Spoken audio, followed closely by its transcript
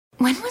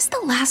When was the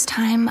last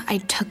time I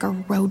took a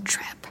road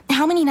trip?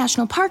 How many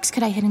national parks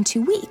could I hit in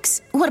 2 weeks?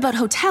 What about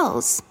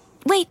hotels?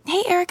 Wait,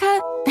 hey,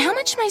 Erica, how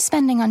much am I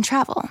spending on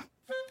travel?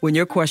 When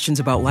your questions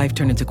about life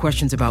turn into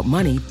questions about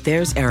money,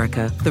 there's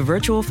Erica, the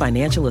virtual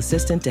financial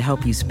assistant to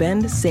help you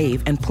spend,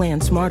 save, and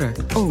plan smarter.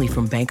 Only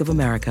from Bank of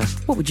America.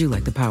 What would you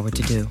like the power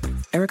to do?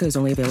 Erica is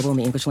only available in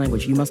the English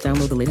language. You must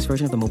download the latest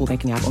version of the mobile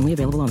banking app, only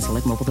available on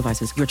select mobile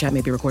devices. Your chat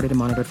may be recorded and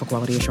monitored for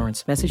quality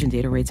assurance. Message and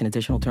data rates and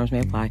additional terms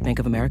may apply. Bank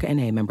of America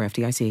N.A., member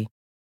FDIC.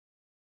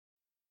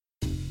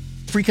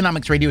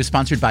 Freakonomics Radio is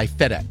sponsored by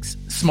FedEx.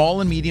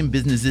 Small and medium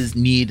businesses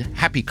need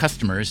happy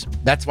customers.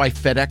 That's why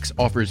FedEx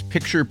offers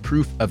picture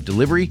proof of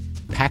delivery,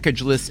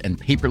 packageless and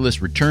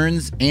paperless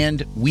returns,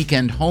 and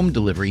weekend home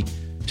delivery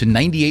to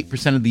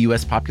 98% of the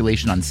U.S.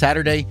 population on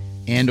Saturday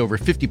and over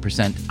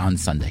 50% on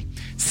Sunday.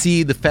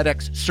 See the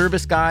FedEx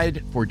service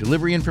guide for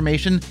delivery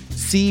information.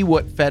 See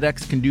what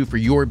FedEx can do for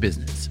your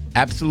business.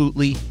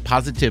 Absolutely,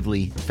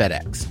 positively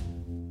FedEx.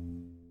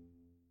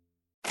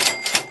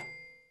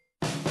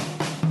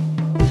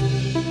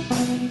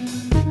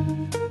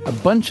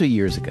 A bunch of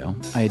years ago,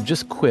 I had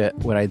just quit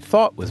what I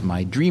thought was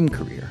my dream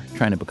career,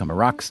 trying to become a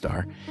rock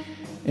star.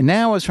 And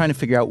now I was trying to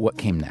figure out what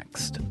came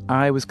next.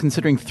 I was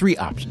considering 3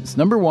 options.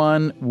 Number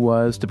 1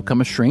 was to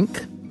become a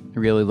shrink. I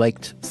really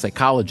liked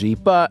psychology,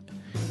 but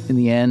in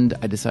the end,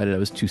 I decided I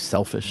was too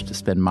selfish to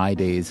spend my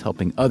days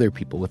helping other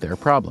people with their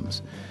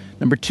problems.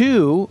 Number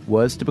 2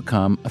 was to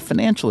become a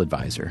financial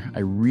advisor. I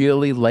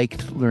really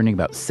liked learning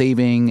about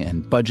saving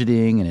and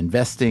budgeting and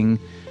investing.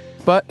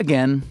 But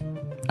again,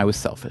 I was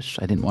selfish.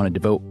 I didn't want to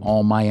devote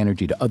all my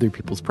energy to other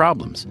people's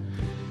problems.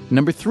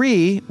 Number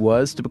 3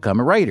 was to become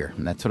a writer,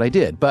 and that's what I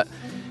did. But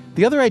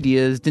the other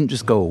ideas didn't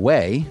just go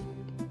away.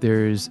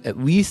 There's at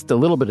least a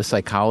little bit of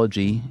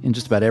psychology in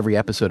just about every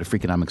episode of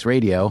Freakonomics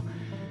Radio.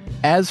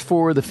 As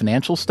for the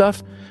financial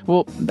stuff,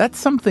 well, that's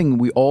something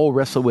we all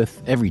wrestle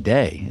with every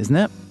day, isn't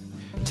it?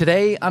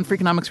 Today on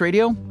Freakonomics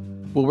Radio,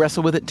 we'll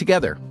wrestle with it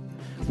together.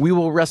 We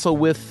will wrestle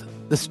with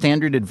the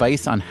standard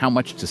advice on how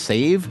much to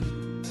save.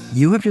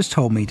 You have just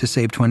told me to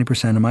save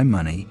 20% of my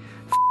money.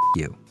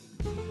 You.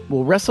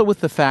 We'll wrestle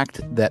with the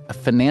fact that a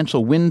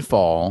financial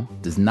windfall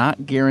does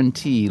not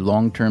guarantee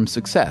long-term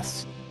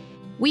success.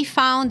 We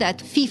found that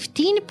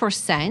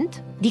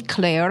 15%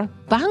 declare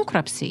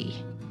bankruptcy.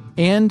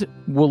 And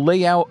we'll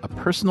lay out a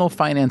personal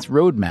finance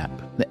roadmap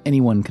that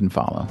anyone can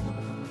follow.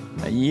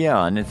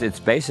 Yeah, and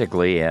it's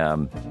basically,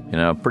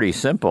 pretty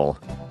simple.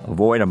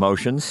 Avoid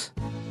emotions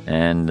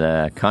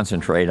and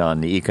concentrate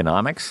on the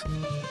economics.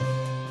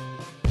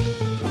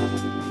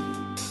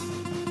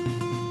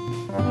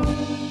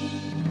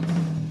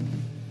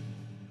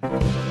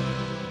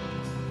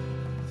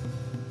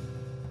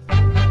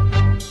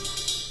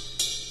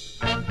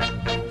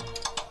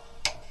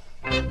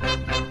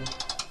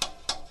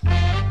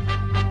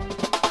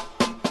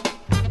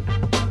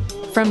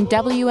 From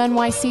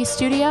WNYC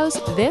Studios,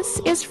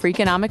 this is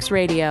Freakonomics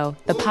Radio,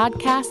 the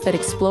podcast that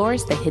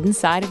explores the hidden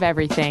side of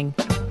everything.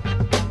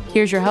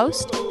 Here's your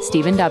host,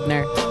 Stephen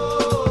Dubner.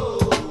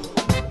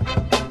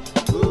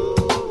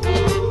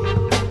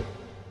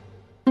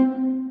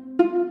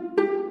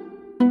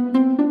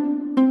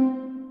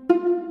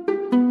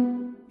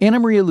 Anna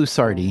Maria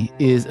Lusardi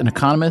is an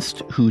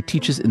economist who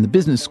teaches in the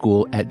business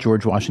school at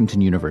George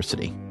Washington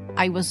University.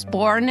 I was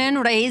born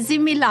and raised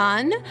in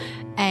Milan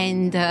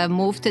and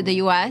moved to the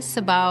U.S.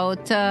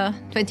 about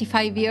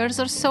 25 years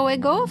or so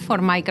ago for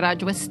my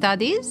graduate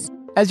studies.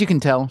 As you can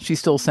tell, she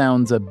still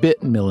sounds a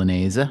bit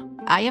Milanese.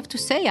 I have to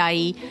say,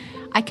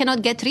 I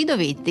cannot get rid of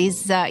it.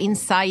 It's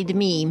inside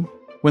me.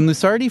 When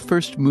Lusardi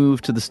first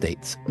moved to the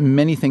States,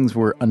 many things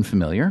were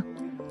unfamiliar.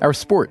 Our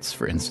sports,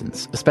 for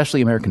instance,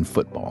 especially American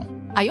football.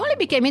 I only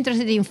became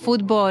interested in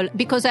football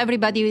because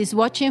everybody is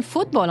watching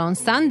football on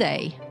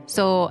Sunday.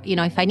 So,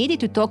 if I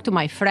needed to talk to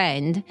my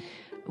friend,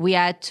 we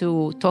had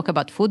to talk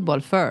about football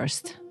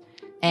first.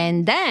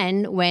 And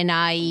then when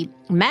I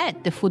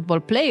met the football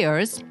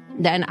players,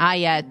 then I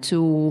had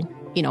to,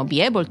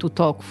 be able to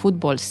talk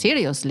football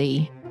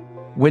seriously.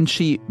 When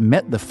she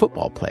met the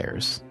football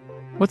players,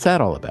 what's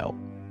that all about?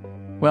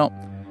 Well,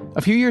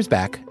 a few years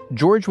back,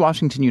 George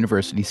Washington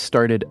University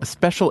started a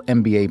special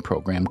MBA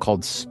program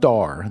called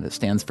STAR, that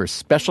stands for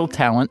Special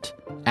Talent,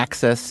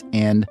 Access,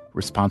 and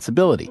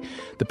Responsibility.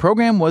 The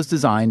program was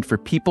designed for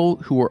people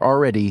who were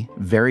already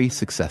very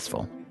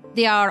successful.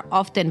 They are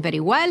often very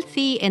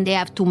wealthy and they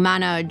have to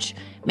manage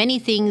many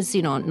things,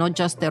 not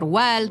just their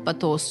wealth,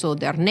 but also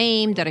their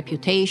name, their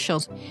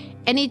reputations.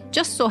 And it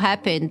just so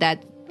happened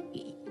that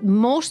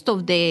most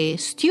of the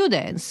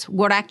students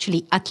were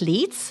actually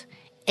athletes,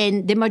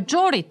 and the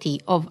majority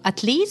of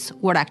athletes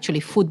were actually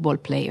football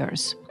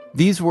players.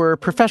 These were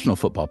professional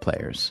football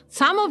players.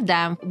 Some of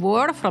them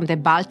were from the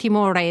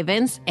Baltimore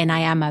Ravens, and I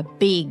am a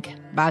big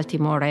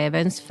Baltimore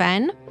Ravens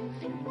fan.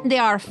 They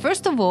are,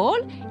 first of all,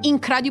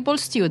 incredible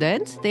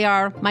students. They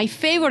are my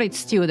favorite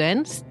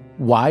students.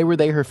 Why were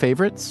they her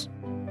favorites?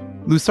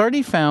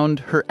 Lusardi found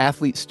her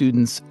athlete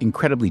students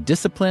incredibly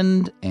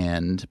disciplined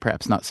and,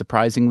 perhaps not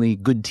surprisingly,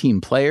 good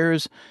team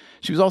players.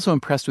 She was also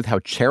impressed with how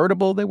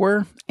charitable they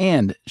were,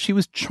 and she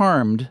was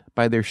charmed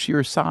by their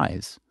sheer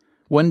size.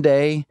 One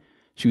day,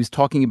 she was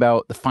talking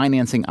about the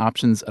financing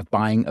options of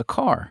buying a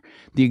car.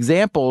 The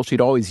example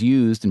she'd always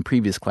used in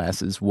previous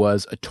classes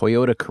was a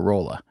Toyota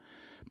Corolla.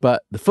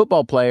 But the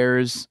football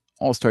players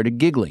all started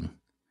giggling.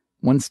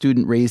 One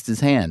student raised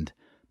his hand.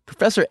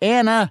 "Professor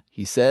Anna,"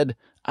 he said,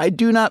 "I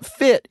do not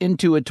fit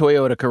into a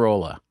Toyota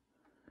Corolla."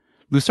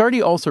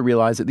 Lusardi also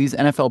realized that these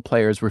NFL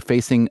players were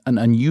facing an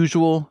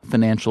unusual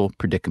financial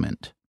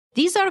predicament.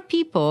 These are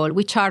people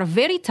which are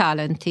very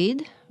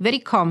talented, very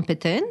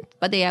competent,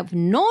 but they have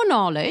no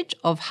knowledge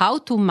of how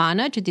to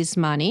manage this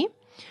money,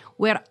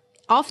 where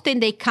often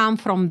they come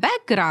from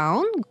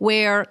background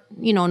where,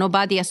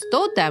 nobody has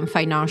taught them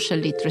financial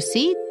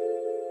literacy.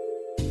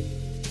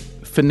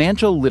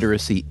 Financial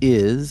literacy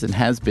is, and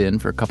has been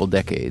for a couple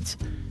decades,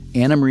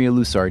 Anna Maria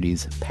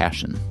Lusardi's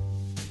passion.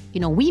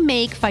 We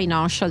make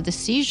financial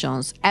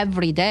decisions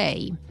every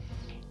day.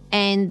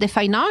 And the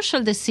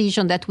financial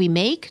decisions that we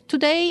make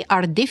today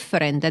are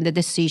different than the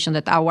decision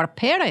that our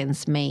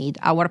parents made.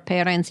 Our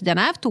parents didn't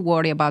have to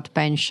worry about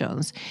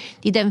pensions,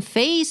 didn't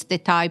face the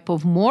type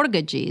of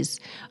mortgages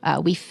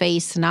we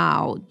face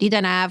now,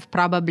 didn't have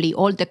probably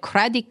all the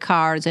credit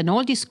cards and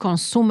all this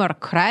consumer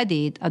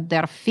credit at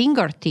their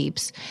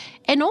fingertips.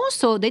 And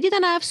also, they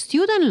didn't have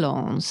student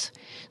loans.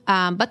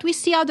 But we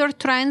see other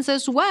trends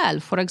as well.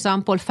 For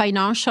example,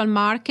 financial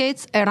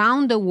markets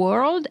around the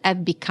world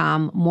have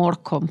become more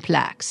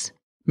complex.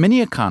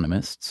 Many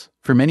economists,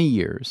 for many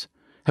years,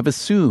 have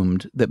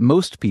assumed that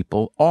most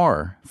people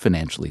are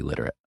financially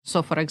literate.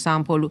 So, for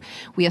example,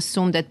 we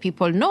assume that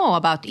people know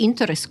about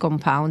interest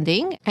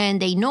compounding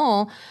and they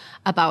know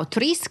about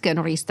risk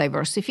and risk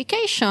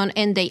diversification,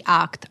 and they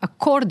act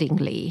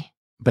accordingly.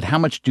 But how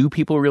much do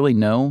people really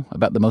know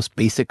about the most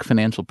basic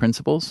financial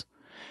principles?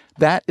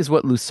 That is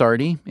what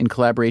Lusardi, in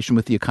collaboration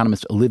with the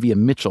economist Olivia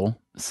Mitchell,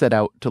 set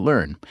out to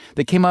learn.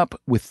 They came up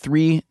with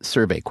 3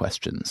 survey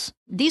questions.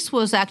 This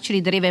was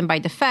actually driven by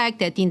the fact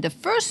that in the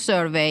first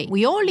survey,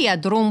 we only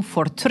had room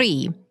for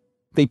 3.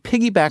 They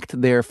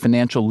piggybacked their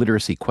financial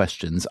literacy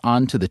questions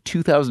onto the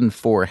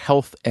 2004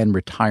 Health and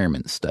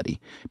Retirement Study.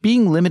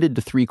 Being limited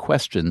to 3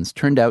 questions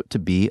turned out to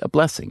be a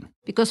blessing.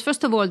 Because,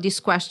 first of all, these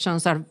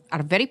questions are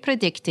very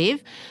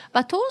predictive,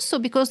 but also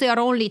because they are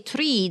only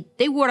 3,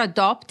 they were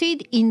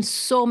adopted in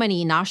so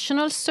many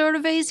national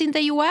surveys in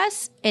the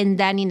U.S. and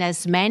then in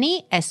as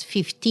many as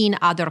 15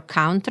 other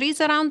countries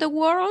around the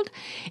world.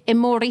 And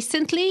more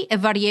recently, a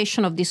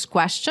variation of these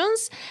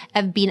questions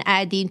have been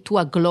added to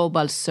a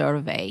global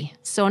survey.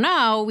 So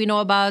now we know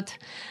about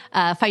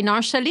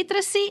financial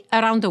literacy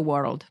around the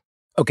world.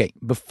 Okay,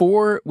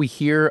 before we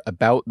hear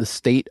about the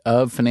state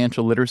of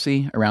financial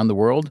literacy around the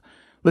world,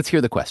 let's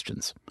hear the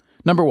questions.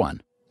 Number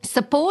 1.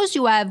 Suppose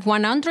you have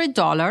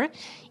 $100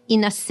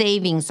 in a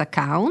savings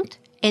account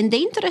and the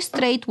interest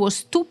rate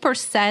was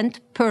 2%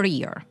 per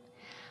year.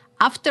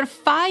 After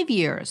 5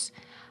 years,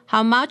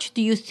 how much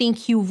do you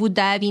think you would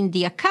have in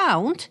the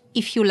account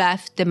if you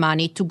left the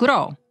money to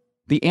grow?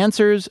 The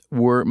answers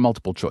were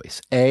multiple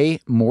choice. A,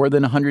 more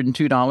than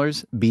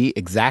 $102. B,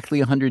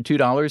 exactly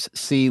 $102.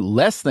 C,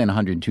 less than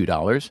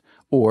 $102.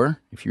 Or,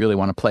 if you really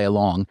want to play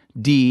along,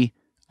 D,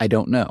 I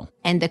don't know.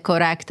 And the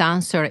correct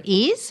answer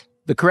is?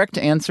 The correct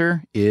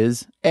answer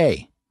is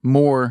A,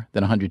 more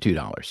than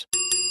 $102.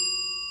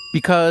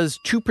 Because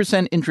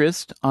 2%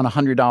 interest on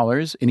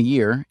 $100 in a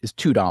year is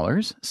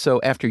 $2, so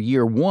after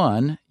year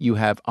 1, you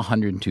have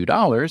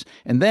 $102,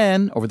 and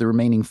then over the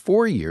remaining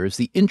 4 years,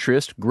 the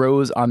interest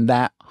grows on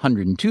that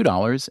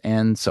 $102,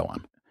 and so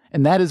on.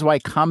 And that is why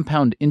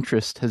compound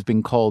interest has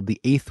been called the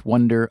 8th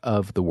wonder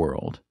of the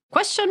world.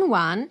 Question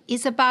 1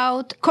 is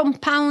about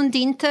compound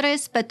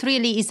interest, but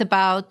really is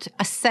about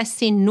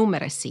assessing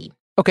numeracy.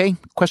 Okay,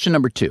 question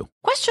number 2.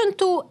 Question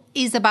 2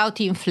 is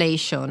about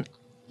inflation.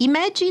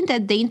 Imagine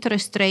that the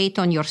interest rate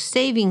on your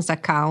savings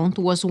account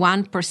was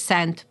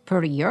 1%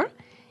 per year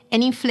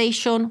and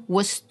inflation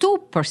was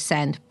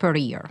 2% per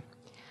year.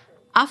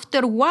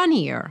 After 1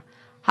 year,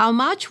 how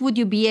much would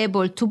you be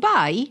able to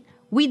buy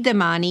with the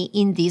money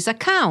in this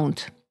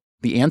account?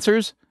 The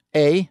answers?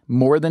 A,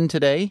 more than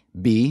today.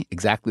 B,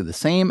 exactly the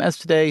same as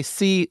today.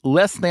 C,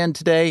 less than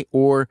today.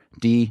 Or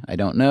D, I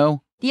don't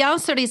know. The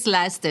answer is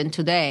less than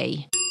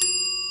today.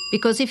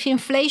 Because if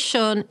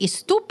inflation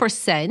is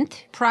 2%,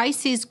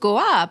 prices go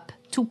up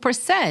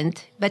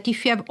 2%. But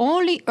if you have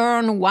only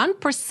earned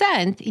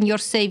 1% in your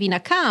saving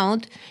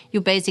account,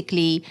 you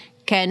basically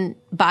can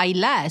buy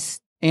less.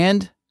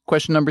 And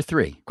question number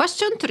 3.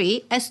 Question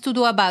 3 has to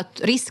do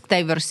about risk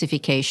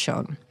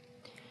diversification.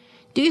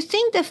 Do you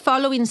think the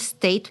following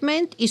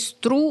statement is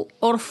true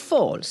or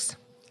false?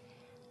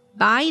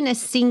 Buying a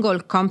single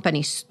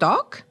company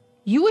stock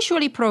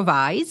usually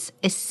provides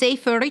a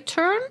safer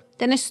return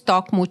than a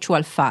stock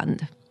mutual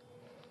fund.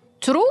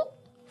 True?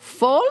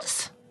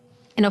 False?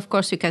 And of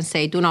course, you can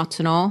say do not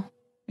know.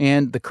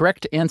 And the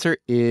correct answer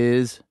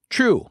is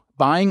true.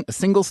 Buying a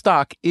single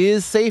stock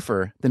is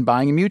safer than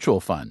buying a mutual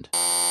fund.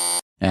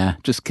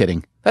 Just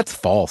kidding. That's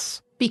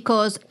false.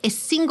 Because a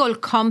single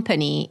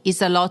company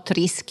is a lot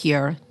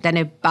riskier than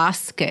a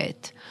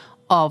basket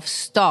of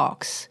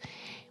stocks.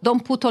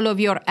 Don't put all of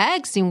your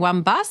eggs in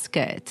one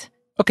basket.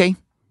 Okay,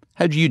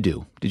 how'd you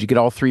do? Did you get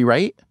all three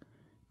right?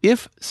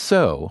 If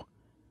so,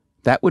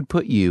 that would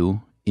put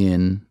you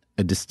in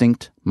a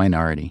distinct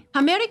minority.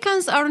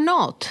 Americans are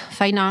not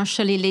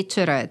financially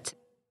literate.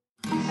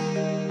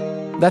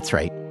 That's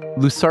right.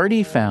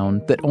 Lusardi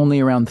found that only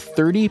around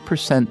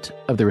 30%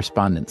 of the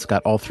respondents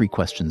got all three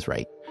questions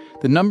right.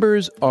 The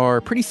numbers are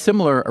pretty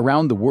similar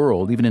around the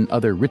world, even in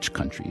other rich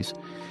countries.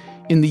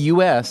 In the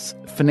U.S.,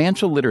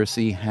 financial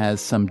literacy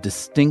has some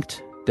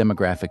distinct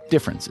demographic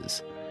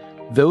differences.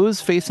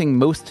 Those facing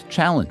most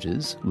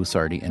challenges,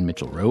 Lusardi and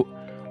Mitchell wrote,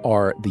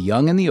 are the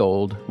young and the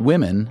old,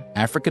 women,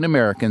 African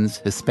Americans,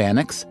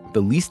 Hispanics,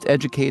 the least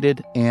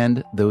educated,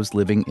 and those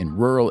living in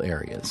rural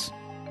areas.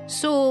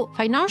 So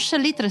financial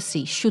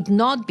literacy should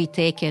not be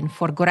taken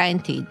for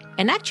granted.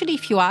 And actually,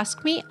 if you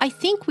ask me, I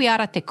think we are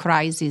at a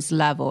crisis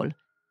level.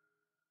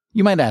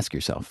 You might ask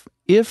yourself,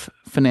 if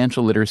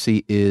financial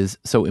literacy is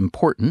so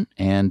important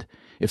and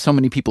if so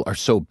many people are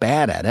so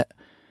bad at it,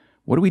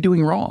 what are we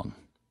doing wrong?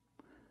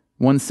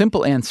 One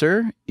simple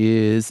answer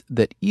is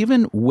that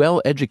even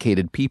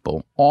well-educated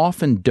people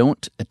often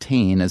don't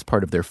attain, as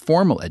part of their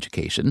formal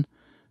education,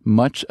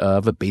 much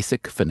of a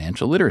basic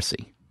financial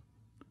literacy.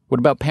 What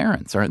about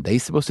parents? Aren't they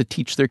supposed to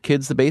teach their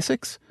kids the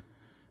basics?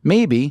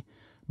 Maybe,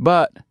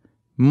 but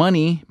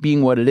money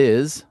being what it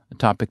is, a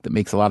topic that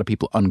makes a lot of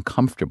people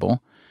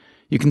uncomfortable,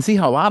 you can see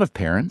how a lot of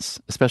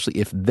parents, especially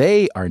if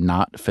they are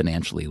not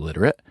financially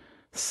literate,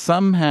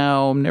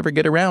 somehow never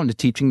get around to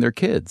teaching their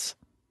kids.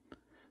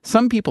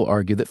 Some people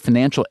argue that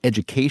financial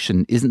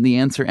education isn't the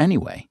answer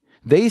anyway.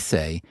 They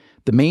say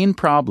the main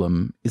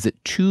problem is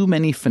that too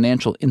many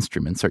financial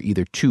instruments are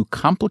either too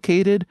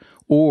complicated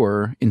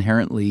or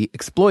inherently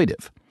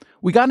exploitive.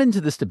 We got into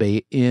this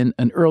debate in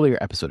an earlier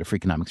episode of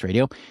Freakonomics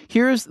Radio.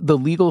 Here's the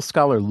legal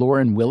scholar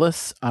Lauren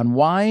Willis on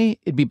why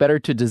it'd be better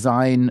to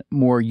design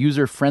more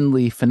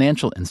user-friendly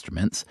financial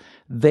instruments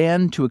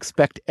than to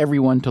expect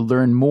everyone to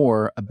learn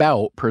more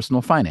about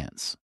personal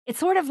finance. It's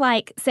sort of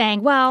like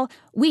saying, well,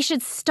 we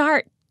should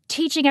start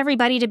teaching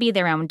everybody to be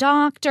their own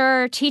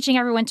doctor, teaching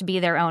everyone to be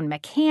their own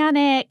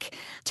mechanic.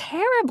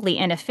 Terribly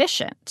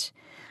inefficient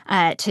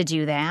to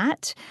do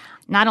that.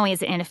 Not only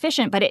is it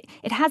inefficient, but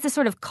it has this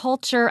sort of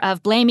culture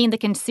of blaming the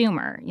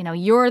consumer. You know,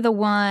 you're the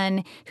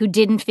one who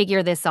didn't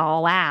figure this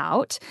all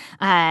out.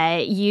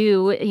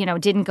 You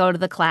didn't go to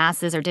the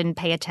classes or didn't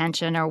pay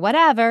attention or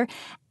whatever.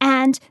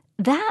 And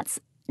that's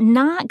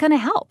not going to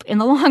help in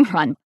the long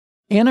run.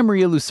 Anna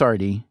Maria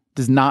Lusardi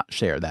does not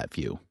share that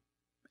view.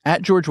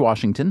 At George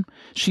Washington,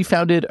 she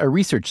founded a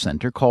research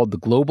center called the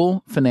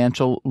Global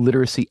Financial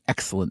Literacy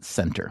Excellence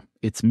Center.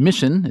 Its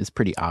mission is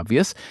pretty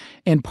obvious,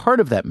 and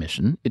part of that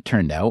mission, it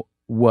turned out,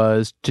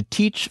 was to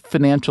teach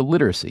financial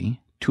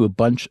literacy to a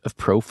bunch of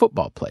pro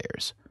football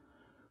players,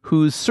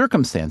 whose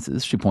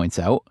circumstances, she points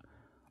out,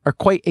 are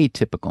quite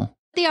atypical.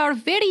 They are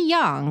very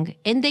young,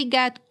 and they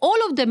get all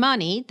of the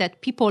money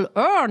that people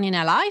earn in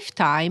a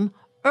lifetime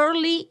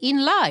early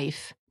in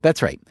life.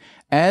 That's right.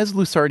 As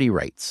Lusardi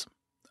writes,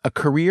 a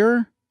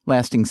career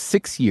lasting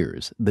 6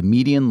 years, the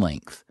median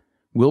length,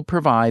 will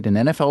provide an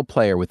NFL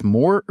player with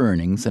more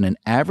earnings than an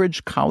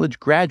average college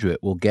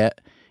graduate will get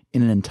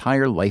in an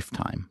entire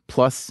lifetime,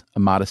 plus a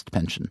modest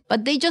pension.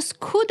 But they just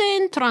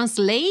couldn't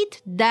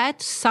translate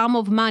that sum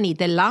of money,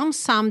 the lump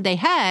sum they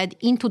had,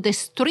 into the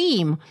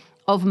stream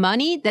of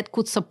money that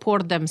could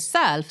support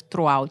themselves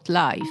throughout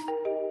life.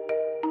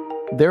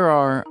 There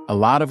are a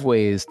lot of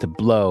ways to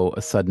blow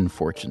a sudden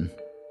fortune.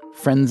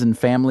 Friends and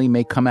family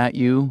may come at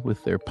you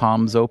with their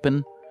palms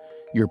open.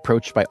 You're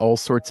approached by all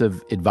sorts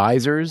of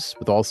advisors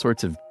with all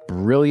sorts of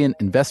brilliant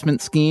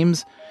investment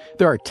schemes.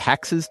 There are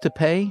taxes to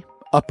pay,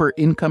 upper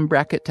income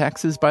bracket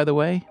taxes, by the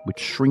way, which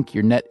shrink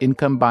your net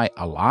income by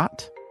a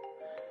lot.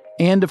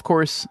 And, of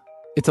course,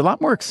 it's a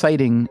lot more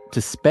exciting to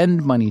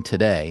spend money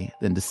today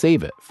than to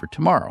save it for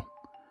tomorrow.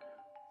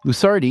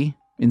 Lusardi,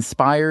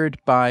 inspired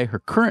by her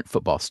current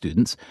football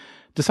students,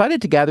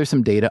 decided to gather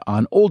some data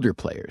on older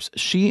players.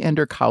 She and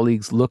her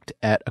colleagues looked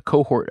at a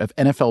cohort of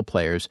NFL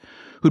players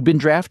who'd been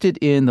drafted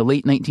in the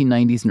late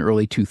 1990s and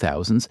early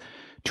 2000s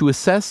to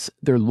assess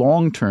their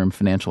long-term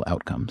financial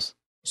outcomes.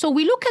 So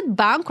we look at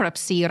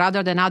bankruptcy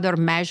rather than other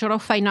measure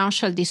of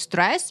financial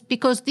distress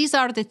because these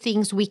are the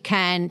things we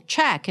can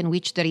check in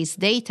which there is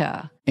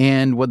data.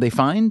 And what they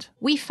find?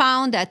 We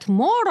found that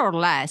more or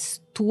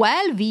less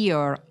 12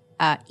 years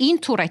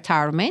into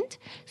retirement,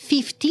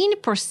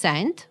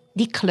 15%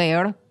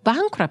 declare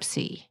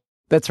bankruptcy.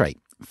 That's right.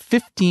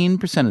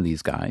 15% of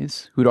these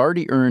guys who'd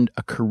already earned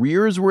a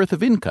career's worth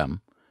of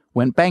income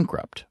went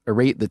bankrupt, a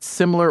rate that's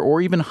similar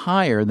or even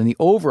higher than the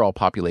overall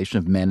population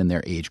of men in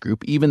their age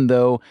group, even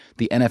though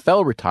the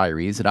NFL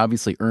retirees had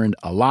obviously earned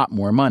a lot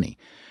more money.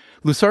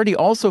 Lusardi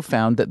also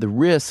found that the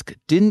risk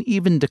didn't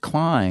even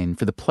decline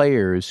for the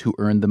players who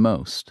earned the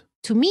most.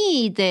 To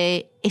me,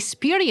 the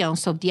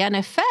experience of the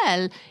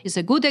NFL is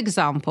a good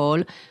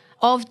example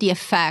of the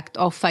effect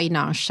of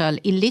financial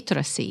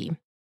illiteracy.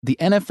 The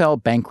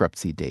NFL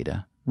bankruptcy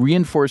data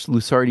reinforced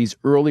Lusardi's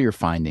earlier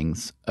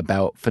findings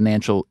about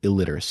financial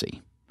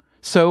illiteracy.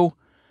 So,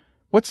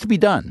 What's to be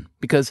done?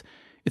 Because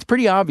it's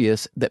pretty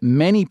obvious that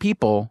many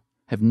people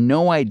have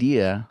no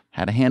idea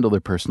how to handle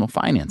their personal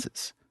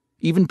finances.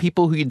 Even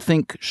people who you'd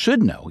think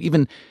should know,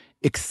 even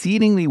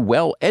exceedingly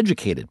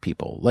well-educated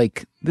people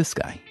like this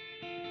guy.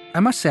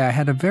 I must say I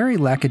had a very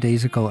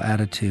lackadaisical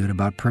attitude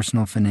about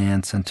personal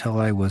finance until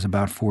I was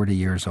about 40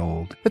 years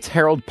old. That's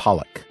Harold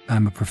Pollack.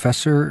 I'm a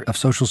professor of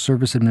social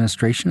service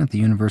administration at the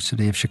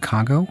University of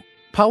Chicago.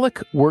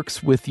 Pollack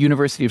works with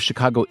University of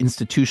Chicago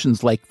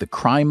institutions like the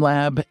Crime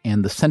Lab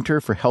and the Center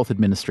for Health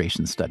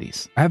Administration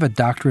Studies. I have a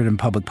doctorate in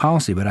public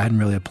policy, but I hadn't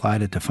really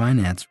applied it to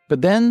finance.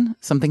 But then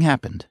something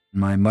happened.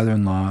 My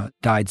mother-in-law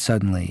died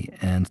suddenly,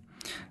 and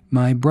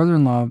my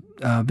brother-in-law,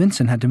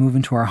 Vincent, had to move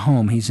into our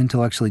home. He's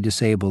intellectually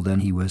disabled,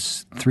 and he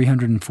was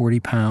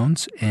 340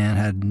 pounds and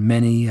had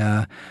many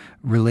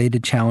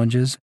related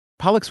challenges.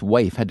 Pollack's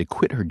wife had to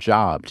quit her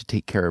job to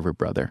take care of her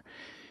brother.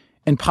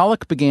 And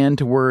Pollack began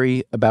to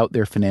worry about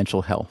their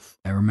financial health.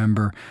 I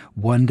remember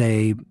one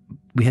day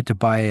we had to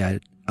buy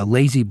a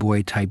lazy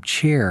boy type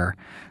chair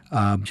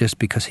just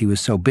because he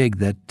was so big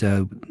that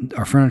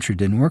our furniture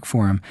didn't work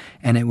for him.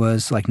 And it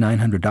was like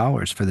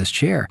 $900 for this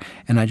chair.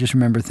 And I just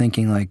remember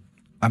thinking, like,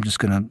 I'm just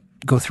going to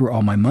go through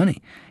all my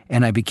money.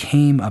 And I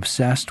became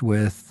obsessed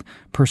with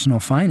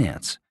personal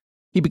finance.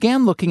 He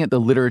began looking at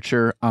the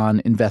literature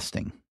on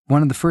investing.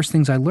 One of the first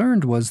things I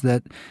learned was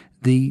that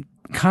the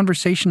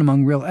conversation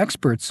among real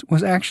experts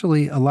was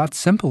actually a lot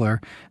simpler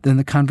than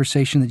the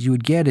conversation that you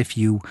would get if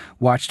you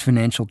watched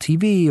financial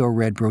TV or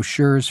read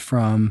brochures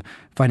from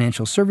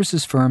financial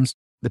services firms.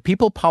 The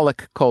people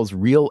Pollack calls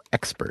real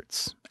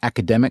experts,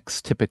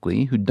 academics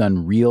typically who'd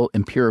done real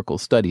empirical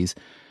studies,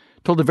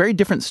 told a very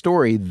different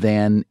story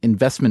than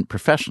investment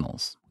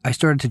professionals. I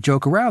started to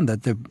joke around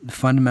that the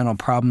fundamental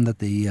problem that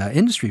the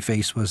industry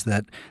faced was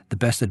that the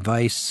best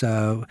advice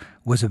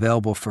was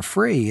available for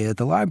free at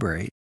the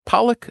library.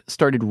 Pollack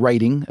started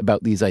writing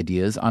about these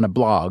ideas on a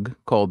blog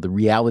called The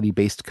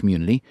Reality-Based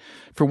Community.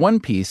 For one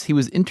piece, he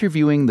was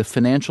interviewing the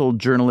financial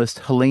journalist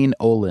Helene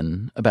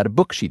Olin about a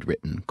book she'd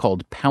written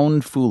called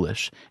Pound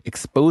Foolish,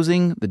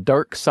 exposing the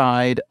dark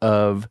side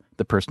of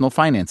the personal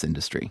finance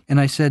industry. And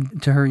I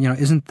said to her,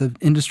 isn't the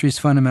industry's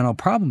fundamental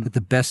problem that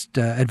the best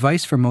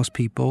advice for most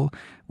people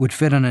would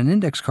fit on an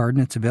index card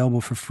and it's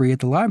available for free at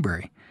the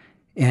library?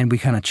 And we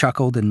kind of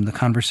chuckled and the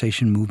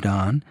conversation moved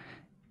on.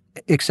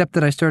 Except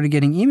that I started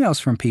getting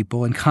emails from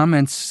people and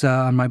comments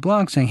on my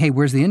blog saying, hey,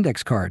 where's the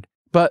index card?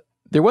 But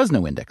there was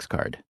no index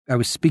card. I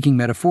was speaking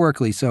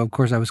metaphorically, so of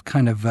course I was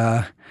kind of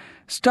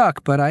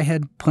stuck, but I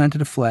had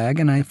planted a flag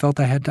and I felt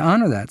I had to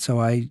honor that. So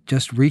I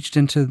just reached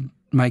into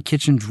my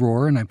kitchen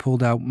drawer and I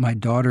pulled out my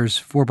daughter's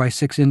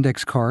 4x6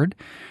 index card,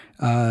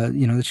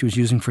 that she was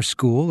using for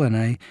school. And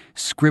I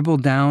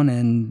scribbled down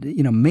in,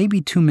 maybe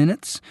 2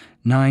 minutes,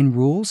 9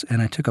 rules.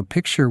 And I took a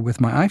picture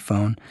with my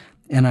iPhone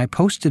and I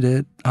posted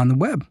it on the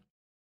web.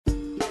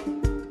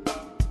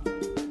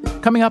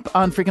 Coming up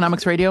on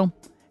Freakonomics Radio,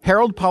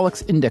 Harold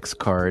Pollack's index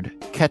card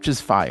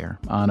catches fire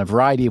on a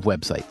variety of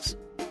websites.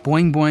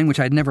 Boing Boing, which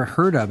I'd never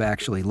heard of,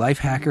 actually.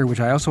 Lifehacker, which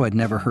I also had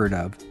never heard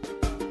of.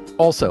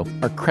 Also,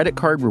 are credit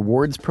card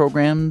rewards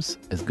programs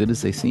as good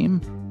as they seem?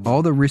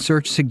 All the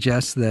research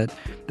suggests that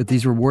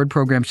these reward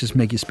programs just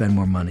make you spend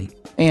more money.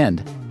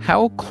 And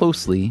how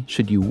closely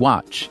should you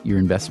watch your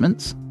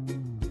investments?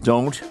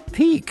 Don't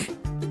peek.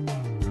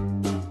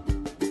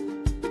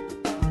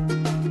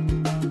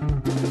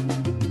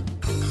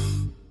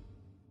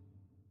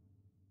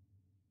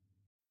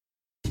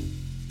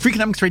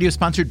 Freakonomics Radio is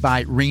sponsored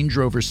by Range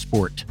Rover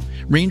Sport.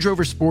 Range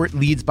Rover Sport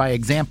leads by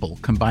example,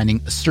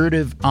 combining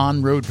assertive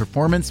on-road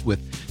performance with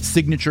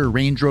signature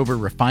Range Rover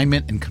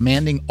refinement and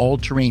commanding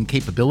all-terrain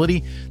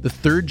capability. The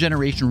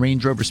third-generation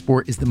Range Rover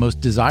Sport is the most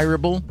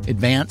desirable,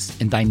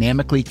 advanced, and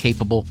dynamically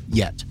capable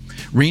yet.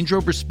 Range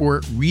Rover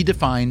Sport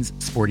redefines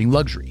sporting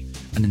luxury,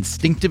 an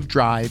instinctive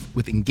drive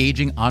with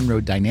engaging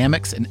on-road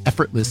dynamics and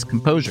effortless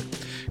composure.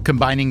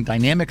 Combining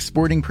dynamic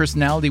sporting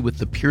personality with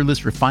the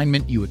peerless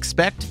refinement you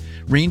expect,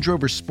 Range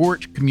Rover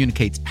Sport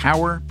communicates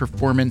power,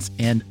 performance,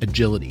 and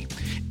agility.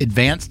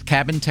 Advanced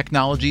cabin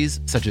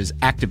technologies such as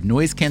active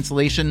noise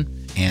cancellation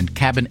and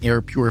cabin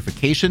air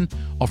purification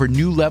offer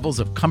new levels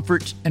of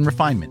comfort and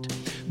refinement.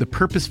 The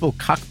purposeful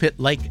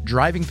cockpit-like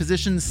driving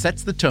position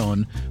sets the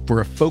tone for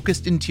a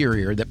focused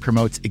interior that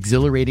promotes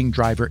exhilarating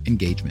driver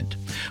engagement.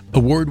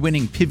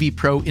 Award-winning Pivi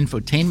Pro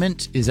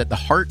infotainment is at the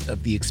heart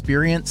of the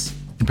experience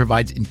and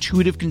provides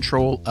intuitive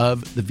control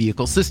of the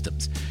vehicle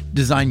systems.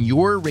 Design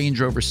your Range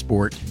Rover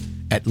Sport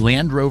at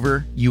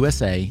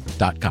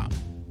LandRoverUSA.com.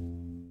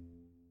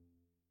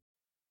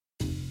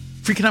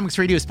 Freakonomics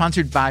Radio is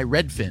sponsored by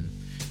Redfin.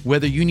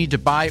 Whether you need to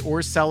buy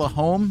or sell a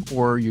home,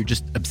 or you're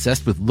just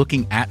obsessed with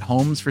looking at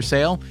homes for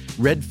sale,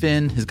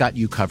 Redfin has got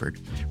you covered.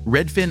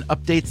 Redfin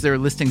updates their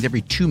listings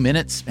every 2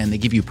 minutes, and they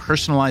give you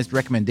personalized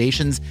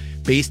recommendations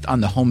based on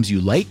the homes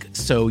you like,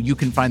 so you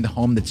can find the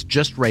home that's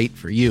just right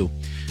for you.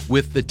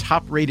 With the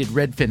top-rated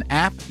Redfin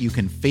app, you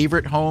can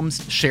favorite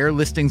homes, share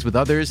listings with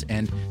others,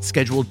 and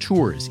schedule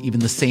tours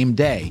even the same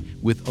day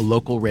with a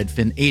local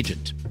Redfin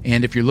agent.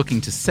 And if you're looking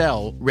to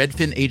sell,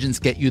 Redfin agents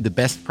get you the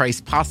best price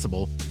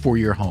possible for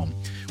your home.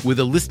 With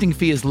a listing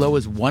fee as low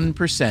as 1%,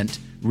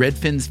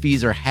 Redfin's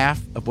fees are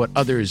half of what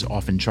others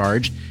often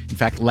charge. In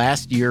fact,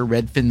 last year,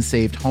 Redfin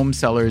saved home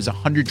sellers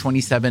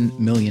 $127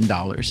 million.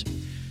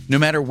 No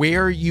matter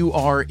where you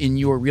are in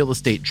your real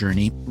estate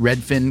journey,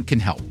 Redfin can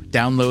help.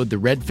 Download the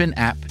Redfin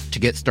app to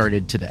get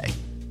started today.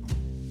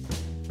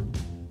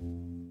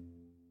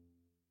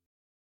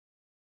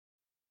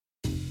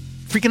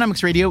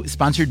 Freakonomics Radio is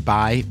sponsored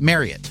by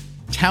Marriott.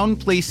 Town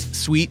Place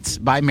Suites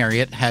by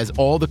Marriott has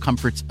all the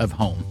comforts of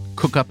home.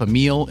 Cook up a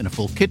meal in a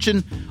full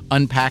kitchen,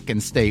 unpack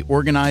and stay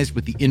organized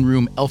with the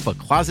in-room Elfa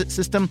closet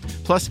system,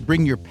 plus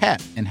bring your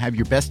pet and have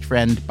your best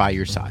friend by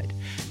your side.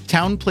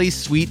 Town Place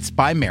Suites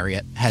by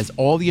Marriott has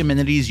all the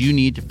amenities you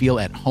need to feel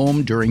at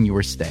home during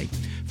your stay.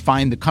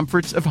 Find the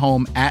comforts of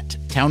home at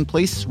Town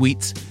Place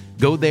Suites.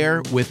 Go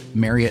there with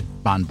Marriott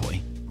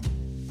Bonvoy.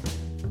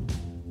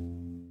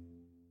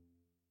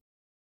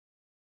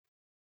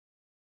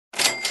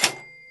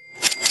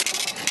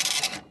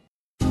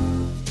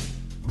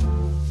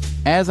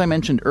 As I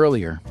mentioned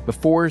earlier,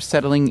 before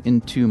settling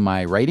into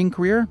my writing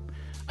career,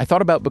 I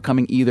thought about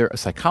becoming either a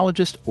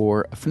psychologist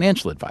or a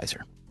financial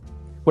advisor.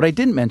 What I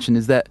didn't mention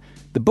is that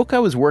the book I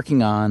was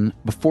working on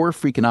before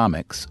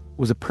Freakonomics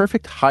was a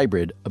perfect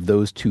hybrid of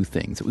those two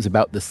things. It was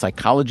about the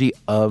psychology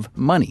of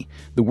money.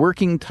 The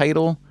working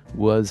title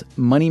was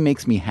Money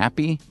Makes Me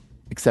Happy,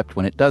 except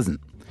when it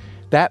doesn't.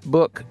 That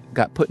book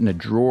got put in a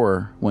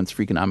drawer once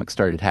Freakonomics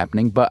started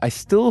happening, but I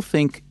still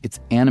think its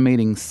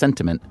animating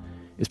sentiment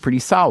is pretty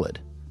solid.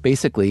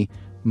 Basically,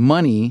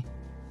 money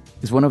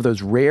is one of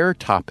those rare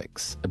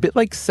topics, a bit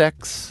like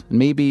sex and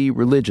maybe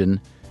religion,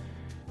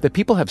 that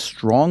people have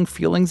strong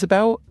feelings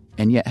about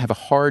and yet have a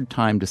hard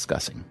time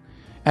discussing.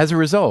 As a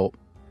result,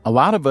 a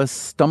lot of us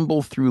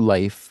stumble through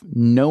life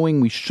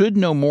knowing we should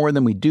know more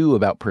than we do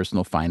about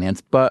personal finance,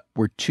 but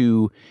we're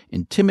too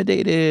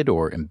intimidated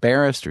or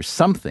embarrassed or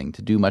something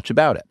to do much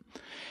about it.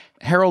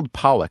 Harold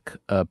Pollack,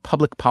 a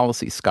public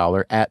policy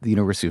scholar at the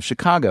University of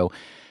Chicago,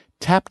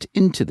 tapped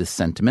into this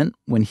sentiment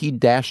when he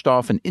dashed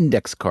off an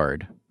index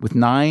card with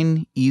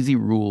 9 easy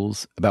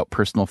rules about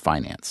personal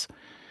finance.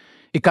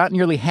 It got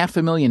nearly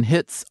 500,000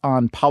 hits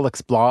on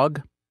Pollack's blog.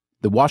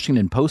 The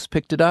Washington Post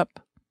picked it up.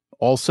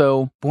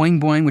 Also,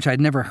 Boing Boing, which I'd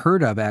never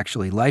heard of,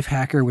 actually.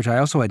 Lifehacker, which I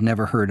also had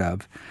never heard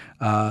of.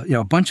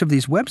 A bunch of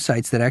these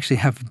websites that actually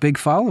have big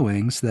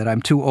followings that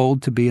I'm too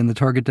old to be in the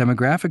target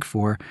demographic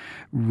for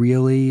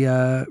really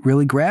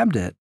grabbed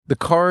it. The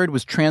card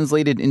was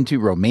translated into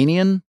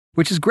Romanian,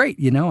 which is great.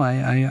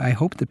 I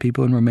hope that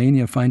people in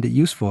Romania find it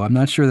useful. I'm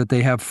not sure that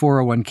they have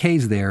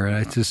 401ks there.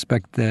 I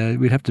suspect that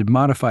we'd have to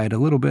modify it a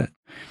little bit.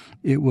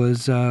 It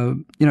was,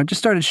 just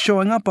started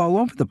showing up all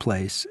over the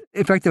place.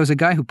 In fact, there was a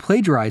guy who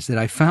plagiarized it.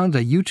 I found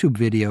a YouTube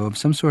video of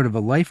some sort of a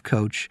life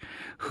coach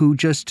who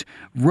just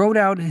wrote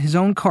out his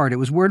own card. It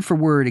was word for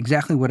word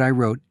exactly what I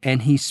wrote,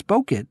 and he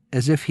spoke it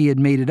as if he had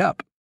made it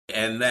up.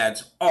 And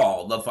that's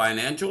all the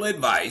financial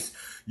advice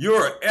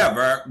you're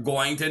ever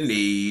going to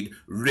need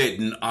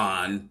written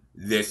on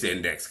this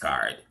index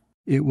card.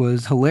 It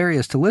was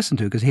hilarious to listen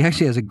to because he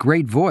actually has a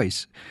great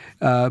voice,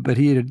 but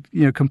he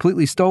had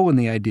completely stolen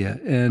the idea.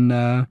 And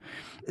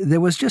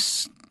there was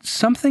just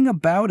something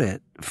about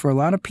it for a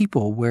lot of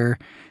people where,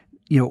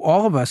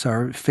 all of us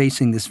are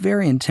facing this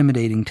very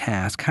intimidating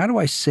task. How do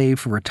I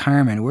save for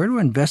retirement? Where do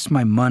I invest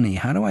my money?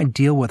 How do I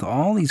deal with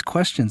all these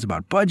questions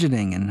about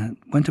budgeting and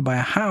when to buy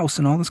a house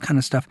and all this kind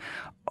of stuff?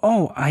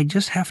 Oh, I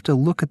just have to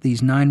look at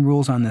these 9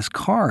 rules on this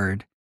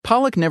card.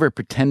 Pollack never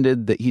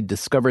pretended that he'd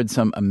discovered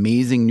some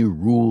amazing new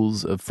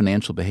rules of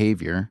financial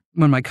behavior.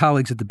 When my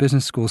colleagues at the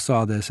business school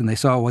saw this and they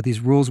saw what these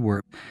rules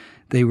were,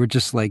 they were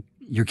just like,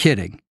 you're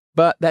kidding.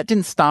 But that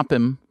didn't stop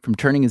him from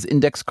turning his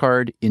index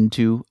card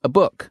into a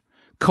book,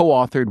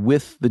 co-authored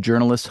with the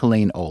journalist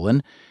Helene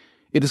Olin.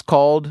 It is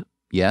called,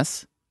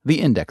 yes, The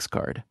Index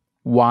Card: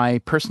 Why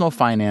Personal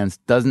Finance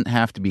Doesn't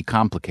Have to Be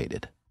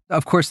Complicated.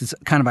 Of course, it's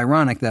kind of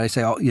ironic that I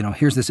say,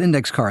 here's this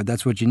index card,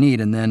 that's what you need,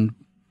 and then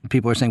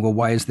people are saying, well,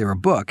 why is there a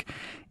book?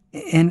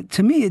 And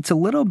to me, it's a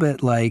little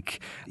bit like,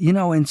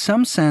 in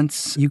some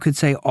sense, you could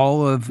say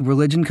all of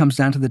religion comes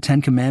down to the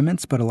 10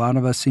 Commandments, but a lot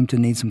of us seem to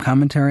need some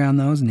commentary on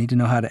those and need to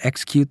know how to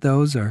execute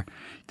those, or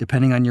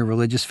depending on your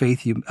religious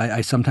faith,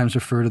 I sometimes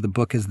refer to the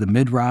book as the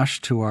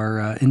Midrash to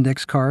our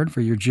index card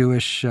for your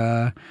Jewish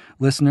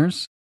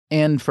listeners.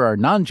 And for our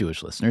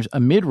non-Jewish listeners, a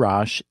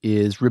midrash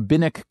is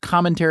rabbinic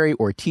commentary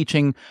or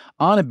teaching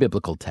on a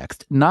biblical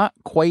text. Not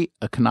quite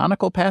a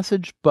canonical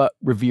passage, but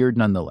revered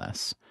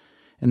nonetheless.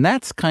 And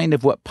that's kind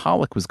of what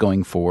Pollack was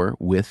going for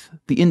with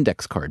the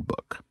index card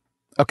book.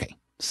 Okay,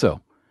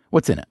 so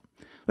what's in it?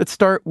 Let's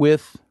start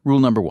with rule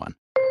number 1.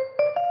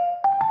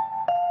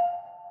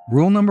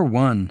 Rule number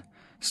 1,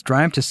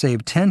 strive to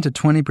save 10 to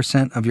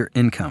 20% of your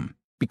income.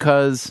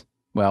 Because,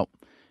 well,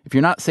 if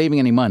you're not saving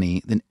any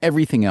money, then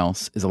everything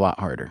else is a lot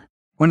harder.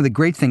 One of the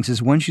great things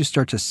is once you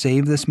start to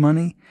save this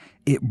money,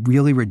 it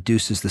really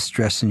reduces the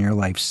stress in your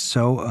life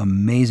so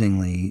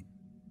amazingly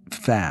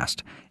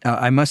fast.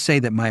 I must say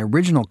that my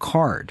original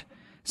card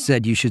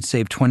said you should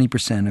save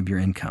 20% of your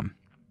income.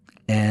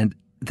 And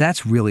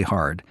that's really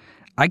hard.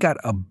 I got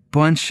a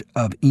bunch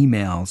of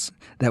emails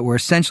that were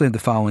essentially the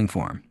following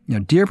form.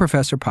 Dear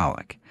Professor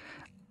Pollack,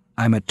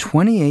 I'm a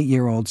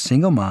 28-year-old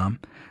single mom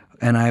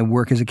and I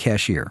work as a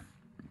cashier.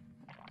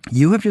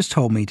 You have just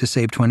told me to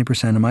save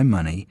 20% of my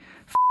money.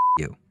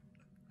 You.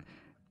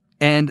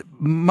 And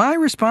my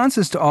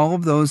responses to all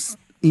of those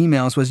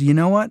emails was, you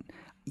know what?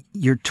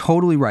 You're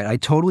totally right. I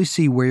totally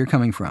see where you're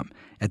coming from.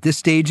 At this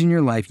stage in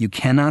your life, you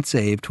cannot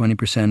save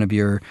 20% of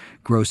your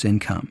gross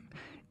income.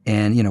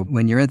 And,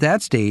 when you're at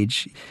that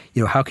stage,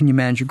 how can you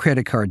manage your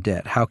credit card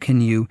debt? How can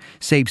you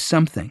save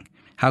something?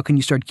 How can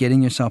you start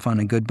getting yourself on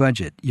a good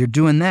budget? You're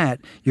doing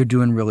that, you're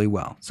doing really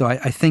well. So I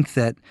think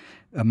that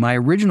my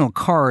original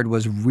card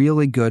was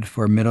really good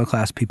for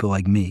middle-class people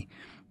like me.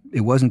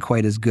 It wasn't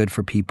quite as good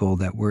for people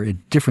that were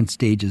at different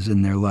stages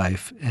in their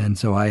life. And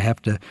so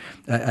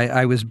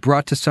I was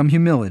brought to some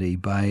humility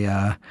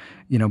by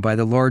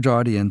the large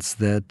audience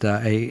that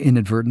I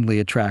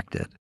inadvertently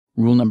attracted.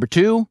 Rule number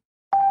 2.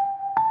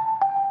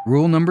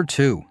 Rule number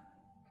 2,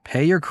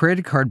 pay your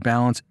credit card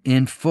balance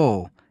in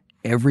full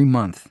every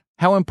month.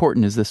 How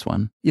important is this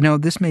one?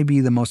 This may be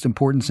the most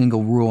important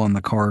single rule on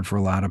the card for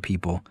a lot of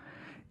people.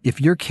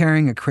 If you're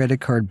carrying a credit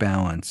card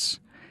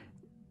balance,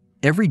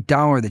 every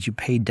dollar that you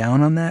pay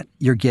down on that,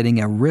 you're getting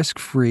a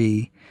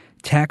risk-free,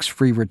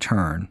 tax-free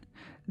return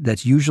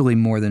that's usually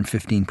more than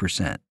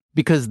 15%.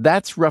 Because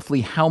that's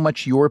roughly how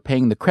much you're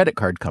paying the credit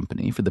card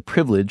company for the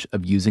privilege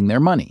of using their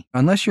money.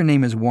 Unless your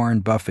name is Warren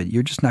Buffett,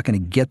 you're just not going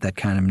to get that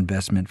kind of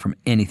investment from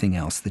anything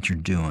else that you're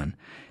doing.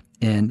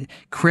 And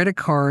credit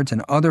cards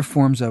and other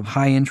forms of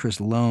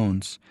high-interest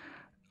loans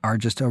are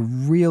just a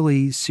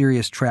really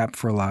serious trap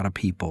for a lot of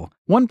people.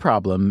 One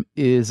problem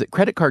is that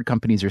credit card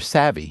companies are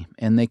savvy,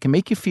 and they can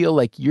make you feel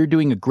like you're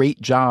doing a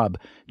great job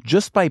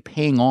just by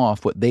paying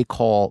off what they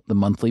call the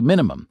monthly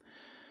minimum.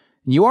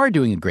 You are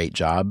doing a great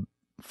job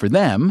for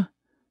them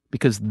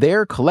because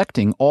they're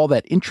collecting all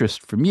that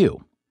interest from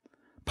you.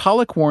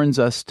 Pollack warns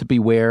us to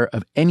beware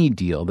of any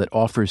deal that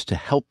offers to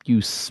help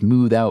you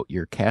smooth out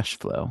your cash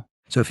flow.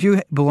 So if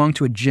you belong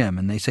to a gym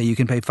and they say you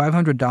can pay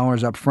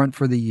 $500 up front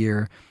for the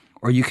year,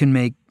 or you can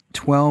make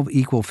 12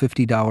 equal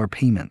 $50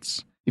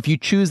 payments. If you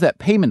choose that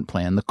payment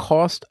plan, the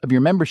cost of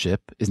your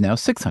membership is now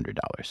 $600.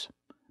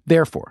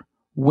 Therefore,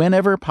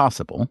 whenever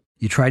possible,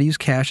 you try to use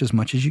cash as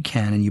much as you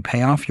can and you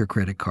pay off your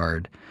credit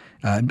card.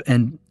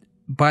 And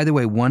by the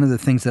way, one of the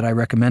things that I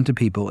recommend to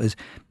people is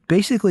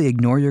basically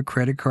ignore your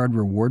credit card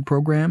reward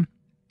program.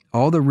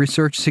 All the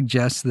research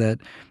suggests that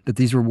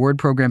these reward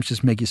programs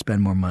just make you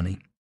spend more money.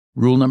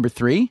 Rule number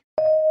 3?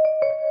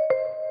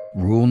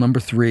 Rule number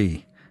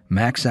 3,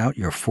 max out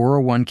your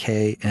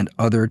 401k and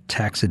other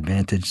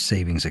tax-advantaged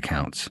savings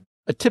accounts.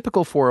 A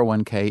typical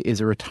 401k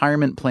is a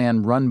retirement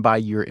plan run by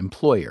your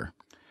employer.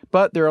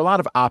 But there are a lot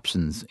of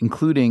options,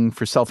 including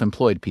for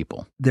self-employed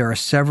people. There are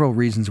several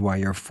reasons why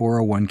your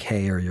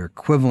 401k or your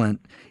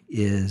equivalent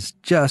is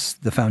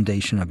just the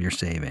foundation of your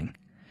saving.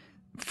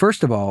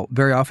 First of all,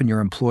 very often your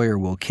employer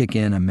will kick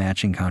in a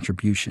matching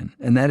contribution,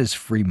 and that is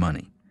free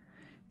money.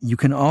 You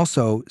can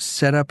also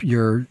set up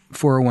your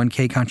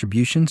 401k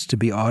contributions to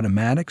be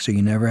automatic so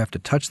you never have to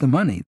touch the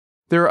money.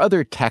 There are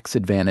other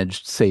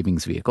tax-advantaged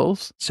savings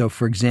vehicles. So,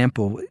 for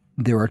example,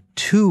 there are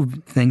 2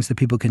 things that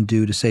people can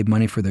do to save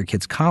money for their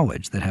kids'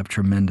 college that have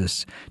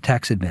tremendous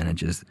tax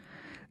advantages.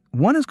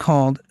 One is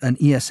called an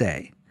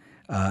ESA,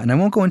 and I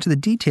won't go into the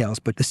details,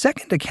 but the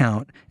second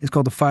account is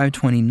called the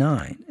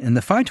 529. And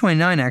the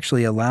 529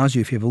 actually allows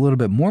you, if you have a little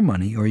bit more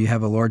money or you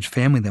have a large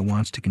family that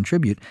wants to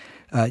contribute,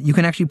 you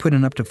can actually put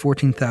in up to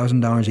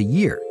 $14,000 a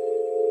year.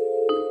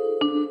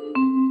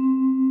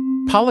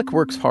 Pollack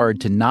works hard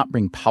to not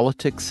bring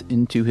politics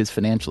into his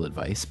financial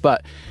advice,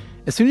 but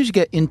as soon as you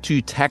get into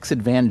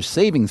tax-advantaged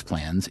savings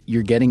plans,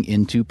 you're getting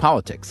into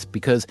politics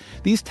because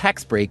these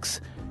tax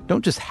breaks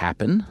don't just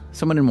happen.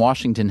 Someone in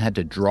Washington had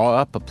to draw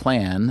up a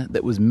plan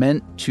that was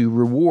meant to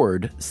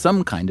reward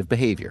some kind of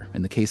behavior.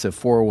 In the case of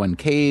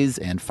 401ks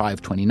and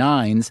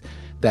 529s,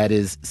 that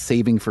is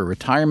saving for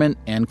retirement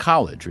and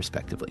college,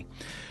 respectively.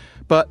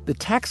 But the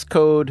tax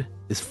code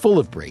is full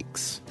of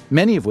breaks,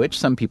 many of which,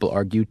 some people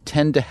argue,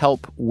 tend to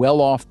help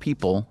well-off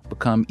people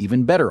become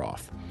even better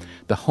off.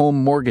 The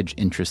home mortgage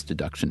interest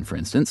deduction, for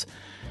instance.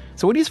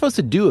 So what are you supposed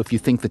to do if you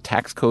think the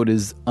tax code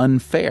is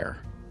unfair?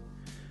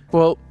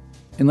 Well,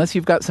 unless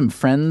you've got some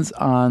friends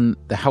on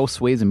the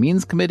House Ways and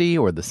Means Committee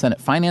or the Senate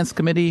Finance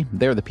Committee,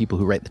 they're the people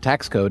who write the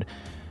tax code,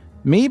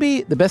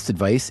 maybe the best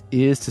advice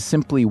is to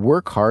simply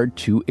work hard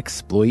to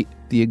exploit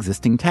the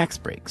existing tax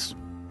breaks.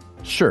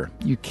 Sure,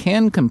 you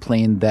can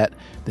complain that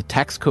the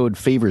tax code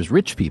favors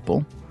rich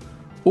people,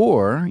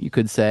 or you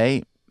could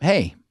say,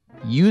 hey,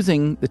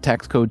 using the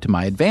tax code to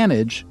my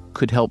advantage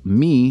could help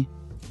me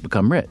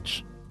become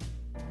rich.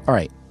 All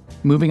right,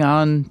 moving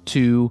on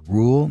to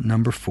rule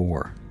number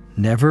 4.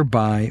 Never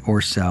buy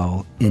or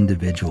sell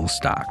individual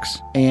stocks.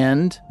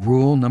 And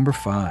rule number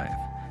 5.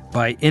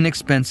 Buy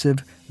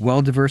inexpensive,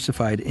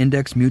 well-diversified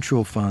index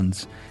mutual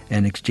funds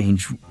and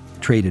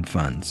exchange-traded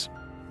funds.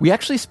 We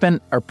actually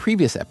spent our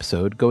previous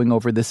episode going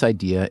over this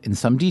idea in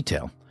some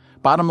detail.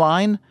 Bottom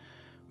line,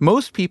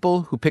 most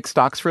people who pick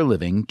stocks for a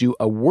living do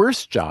a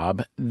worse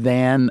job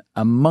than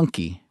a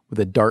monkey with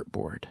a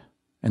dartboard,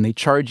 and they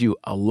charge you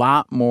a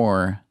lot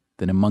more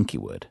than a monkey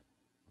would.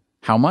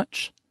 How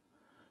much?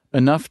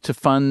 Enough to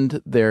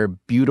fund their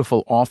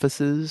beautiful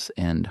offices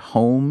and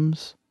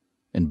homes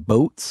and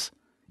boats,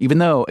 even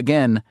though,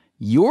 again,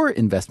 your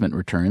investment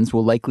returns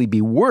will likely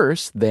be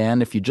worse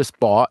than if you just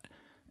bought,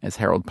 as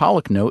Harold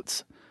Pollack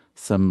notes,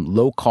 some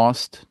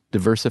low-cost,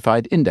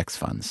 diversified index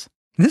funds.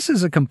 This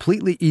is a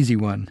completely easy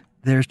one.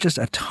 There's just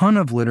a ton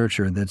of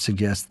literature that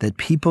suggests that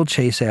people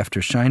chase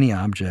after shiny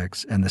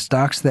objects, and the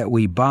stocks that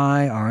we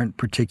buy aren't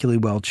particularly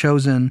well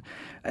chosen,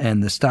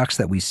 and the stocks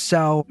that we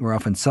sell, we're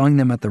often selling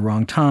them at the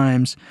wrong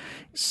times.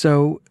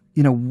 So,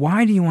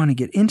 why do you want to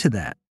get into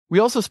that? We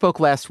also spoke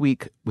last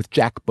week with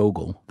Jack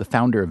Bogle, the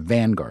founder of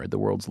Vanguard, the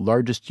world's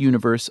largest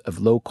universe of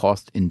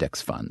low-cost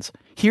index funds.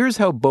 Here's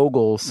how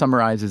Bogle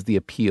summarizes the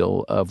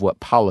appeal of what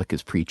Pollack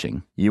is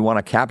preaching. You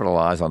want to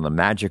capitalize on the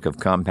magic of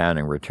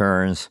compounding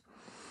returns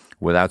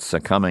without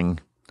succumbing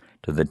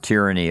to the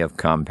tyranny of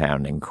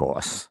compounding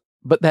costs.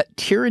 But that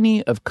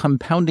tyranny of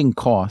compounding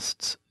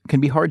costs can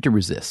be hard to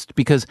resist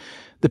because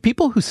the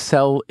people who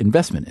sell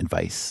investment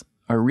advice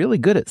are really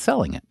good at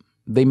selling it.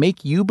 They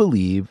make you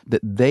believe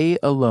that they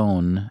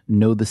alone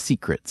know the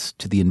secrets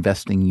to the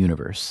investing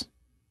universe.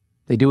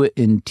 They do it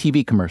in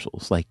TV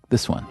commercials like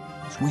this one.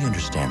 We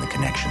understand the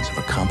connections of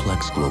a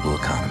complex global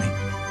economy.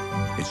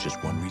 It's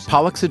just one reason.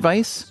 Pollack's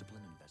advice?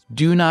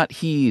 Do not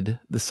heed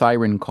the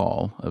siren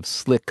call of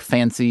slick,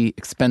 fancy,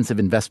 expensive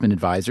investment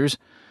advisors.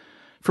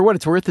 For what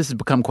it's worth, this has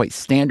become quite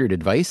standard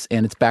advice,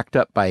 and it's backed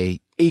up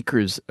by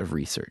acres of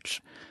research.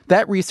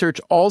 That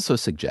research also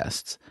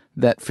suggests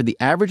that for the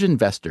average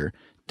investor,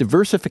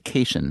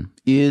 diversification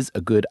is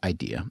a good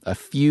idea. A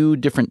few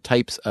different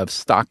types of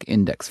stock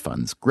index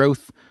funds,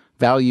 growth,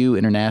 value,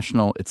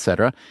 international,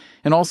 etc.,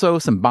 and also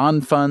some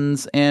bond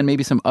funds and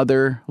maybe some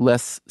other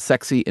less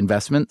sexy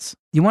investments.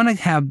 You want to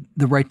have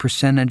the right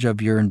percentage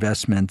of your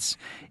investments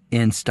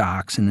in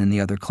stocks and in the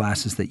other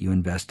classes that you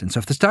invest in. So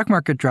if the stock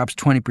market drops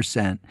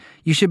 20%,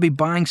 you should be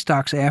buying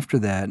stocks after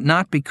that,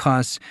 not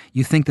because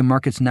you think the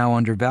market's now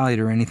undervalued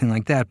or anything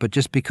like that, but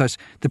just because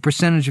the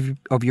percentage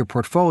of your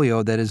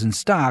portfolio that is in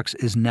stocks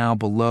is now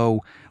below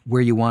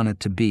where you want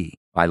it to be.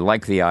 I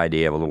like the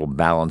idea of a little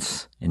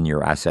balance in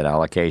your asset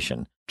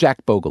allocation.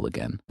 Jack Bogle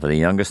again. For the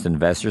youngest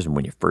investors, and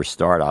when you first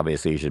start,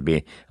 obviously you should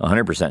be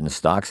 100% in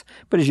stocks.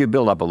 But as you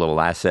build up a little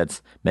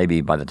assets,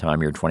 maybe by the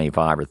time you're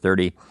 25 or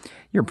 30,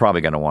 you're probably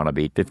going to want to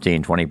be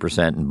 15,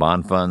 20% in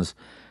bond funds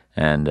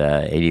and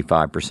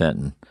 85%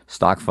 in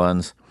stock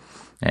funds.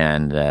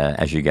 And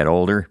as you get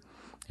older,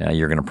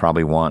 you're going to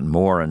probably want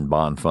more in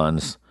bond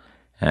funds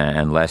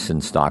and less in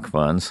stock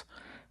funds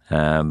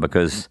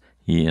because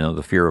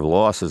the fear of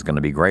loss is going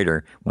to be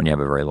greater when you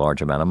have a very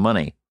large amount of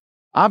money.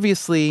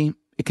 Obviously,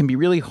 it can be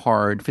really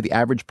hard for the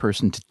average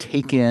person to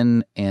take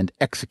in and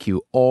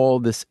execute all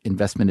this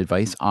investment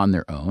advice on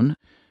their own.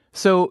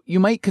 So you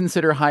might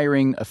consider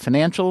hiring a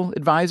financial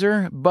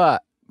advisor,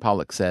 but,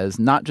 Pollack says,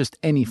 not just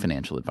any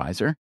financial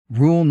advisor.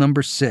 Rule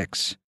number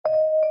 6.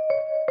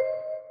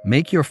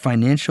 Make your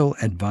financial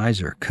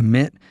advisor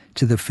commit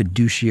to the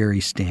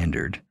fiduciary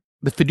standard.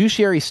 The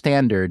fiduciary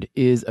standard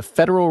is a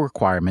federal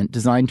requirement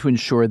designed to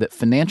ensure that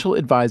financial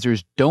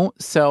advisors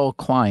don't sell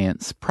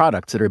clients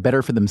products that are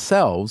better for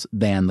themselves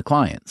than the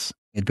clients.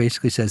 It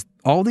basically says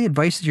all the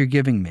advice that you're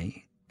giving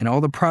me and all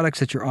the products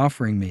that you're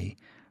offering me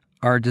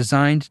are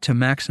designed to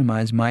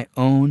maximize my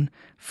own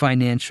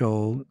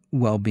financial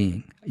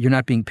well-being. You're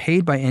not being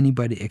paid by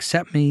anybody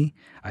except me.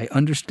 I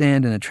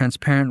understand in a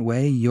transparent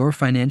way your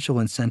financial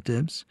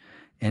incentives.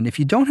 And if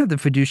you don't have the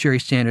fiduciary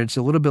standard, it's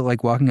a little bit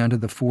like walking onto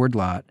the Ford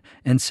lot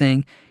and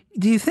saying,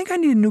 do you think I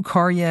need a new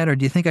car yet, or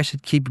do you think I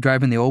should keep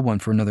driving the old one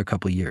for another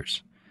couple of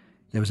years?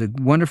 There was a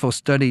wonderful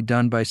study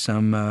done by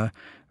some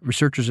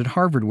researchers at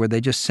Harvard where they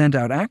just sent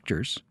out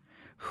actors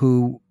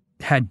who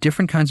had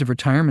different kinds of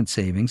retirement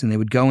savings, and they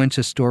would go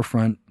into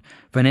storefront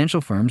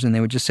financial firms and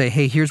they would just say,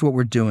 hey, here's what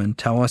we're doing.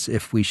 Tell us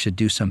if we should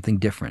do something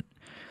different.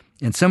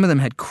 And some of them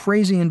had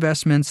crazy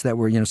investments that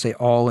were, say,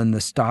 all in the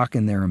stock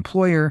in their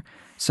employer.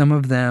 Some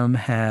of them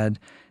had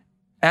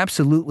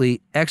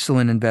absolutely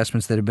excellent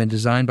investments that have been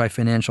designed by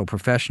financial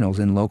professionals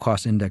in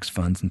low-cost index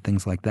funds and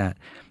things like that.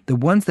 The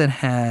ones that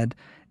had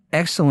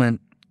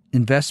excellent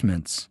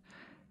investments,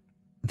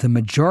 the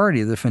majority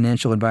of the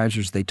financial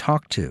advisors they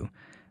talked to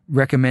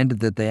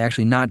recommended that they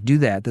actually not do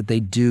that they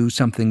do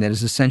something that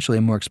is essentially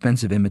a more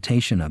expensive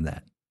imitation of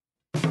that.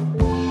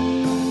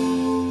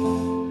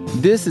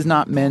 This is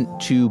not meant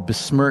to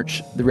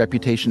besmirch the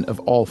reputation of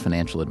all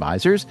financial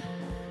advisors.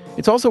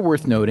 It's also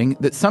worth noting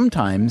that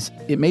sometimes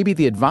it may be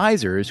the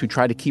advisors who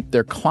try to keep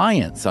their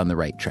clients on the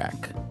right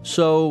track.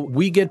 So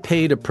we get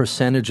paid a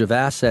percentage of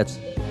assets.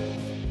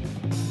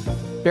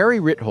 Barry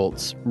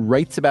Ritholtz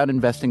writes about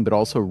investing but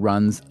also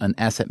runs an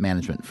asset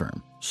management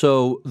firm.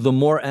 So the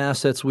more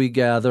assets we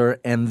gather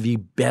and the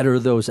better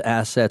those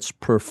assets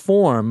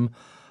perform,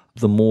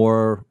 the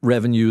more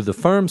revenue the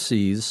firm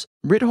sees.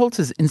 Ritholtz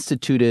has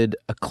instituted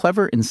a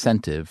clever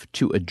incentive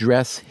to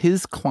address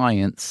his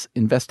clients'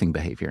 investing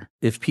behavior.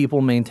 If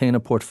people maintain a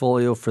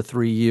portfolio for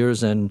 3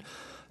 years and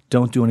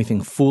don't do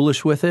anything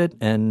foolish with it,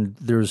 and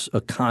there's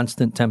a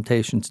constant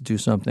temptation to do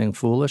something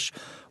foolish,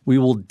 we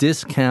will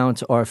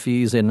discount our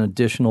fees an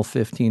additional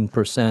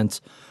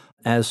 15%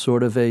 as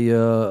sort of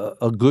a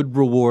good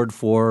reward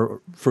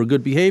for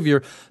good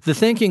behavior. The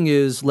thinking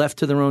is, left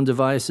to their own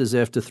devices,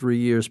 after 3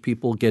 years,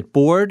 people get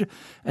bored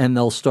and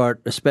they'll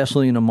start,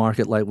 especially in a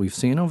market like we've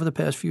seen over the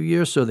past few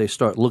years, so they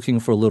start looking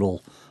for a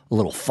little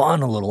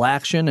fun, a little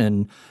action,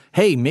 and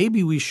hey,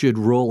 maybe we should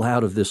roll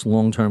out of this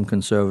long-term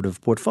conservative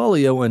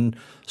portfolio and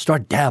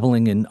start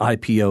dabbling in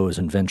IPOs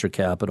and venture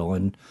capital,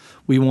 and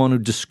we want to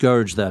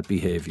discourage that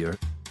behavior.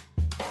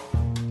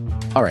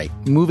 All right,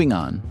 moving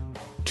on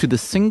to the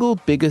single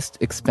biggest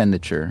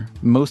expenditure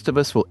most of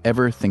us will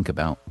ever think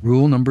about.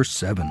 Rule number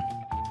 7.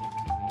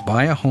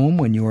 Buy a home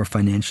when you are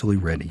financially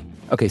ready.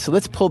 Okay, so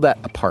let's pull that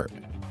apart.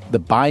 The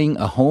buying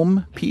a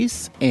home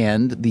piece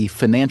and the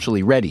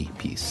financially ready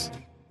piece.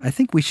 I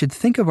think we should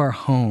think of our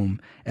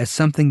home as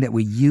something that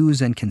we use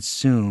and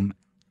consume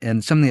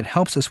and something that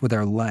helps us with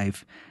our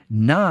life,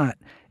 not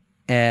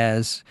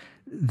as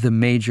the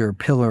major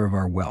pillar of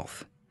our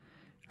wealth.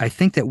 I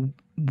think that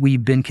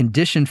we've been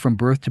conditioned from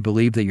birth to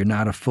believe that you're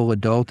not a full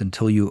adult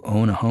until you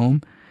own a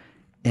home,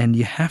 and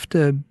you have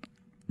to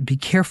be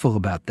careful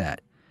about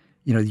that.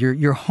 You know,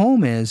 your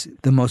home is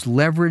the most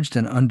leveraged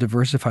and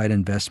undiversified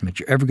investment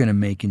you're ever going to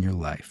make in your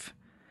life.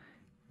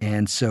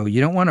 And so you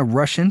don't want to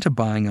rush into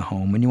buying a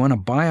home, and you want to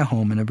buy a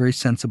home in a very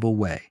sensible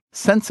way.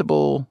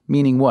 Sensible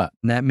meaning what?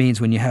 And that means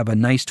when you have a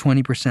nice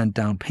 20%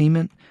 down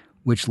payment,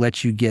 which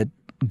lets you get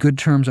good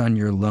terms on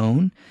your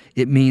loan.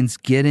 It means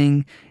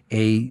getting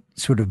a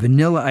sort of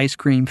vanilla ice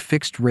cream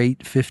fixed rate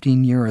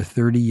 15-year or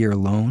 30-year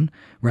loan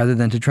rather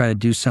than to try to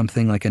do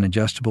something like an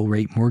adjustable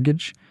rate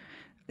mortgage.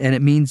 And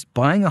it means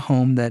buying a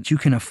home that you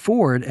can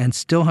afford and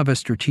still have a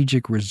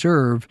strategic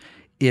reserve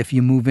if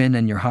you move in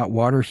and your hot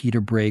water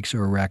heater breaks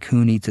or a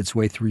raccoon eats its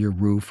way through your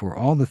roof or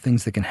all the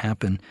things that can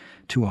happen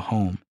to a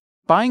home.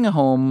 Buying a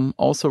home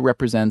also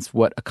represents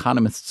what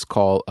economists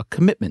call a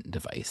commitment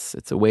device.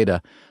 It's a way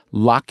to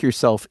lock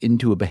yourself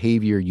into a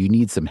behavior you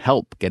need some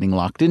help getting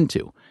locked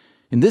into.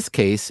 In this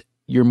case,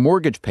 your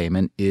mortgage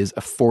payment is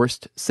a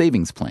forced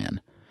savings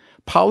plan.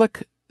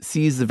 Pollack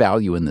sees the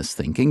value in this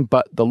thinking,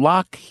 but the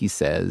lock, he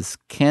says,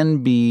 can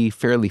be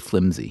fairly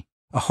flimsy.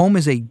 A home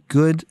is a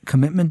good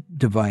commitment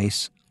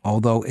device,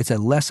 although it's a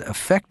less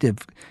effective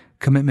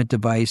commitment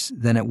device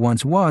than it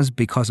once was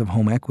because of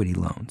home equity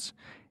loans.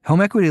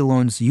 Home equity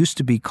loans used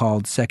to be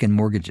called second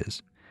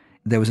mortgages.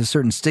 There was a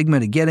certain stigma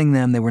to getting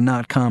them. They were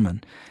not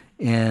common.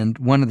 And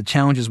one of the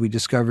challenges we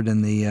discovered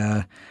in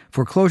the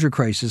foreclosure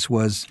crisis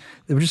was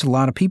there were just a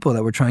lot of people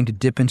that were trying to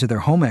dip into their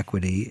home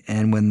equity.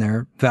 And when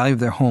their value of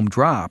their home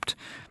dropped,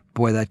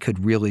 boy, that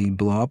could really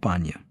blow up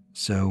on you.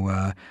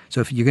 So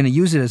if you're going to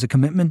use it as a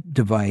commitment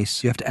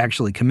device, you have to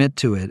actually commit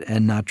to it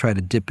and not try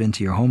to dip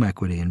into your home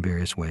equity in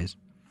various ways.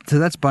 So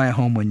that's buy a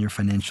home when you're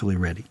financially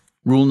ready.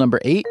 Rule number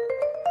 8.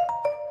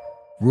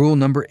 Rule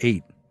number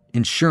 8,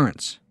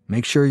 insurance.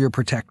 Make sure you're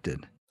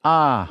protected.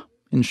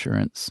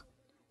 Insurance.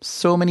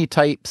 So many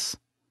types,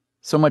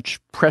 so much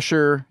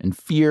pressure and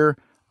fear.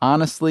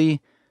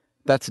 Honestly,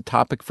 that's a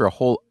topic for a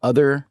whole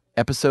other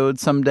episode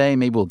someday.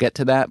 Maybe we'll get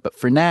to that. But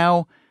for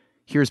now,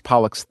 here's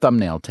Pollack's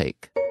thumbnail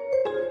take.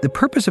 The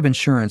purpose of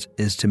insurance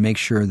is to make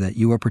sure that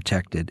you are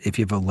protected if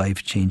you have a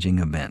life-changing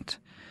event.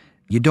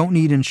 You don't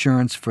need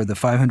insurance for the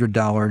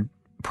 $500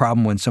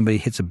 problem when somebody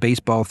hits a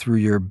baseball through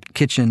your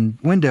kitchen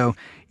window.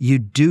 You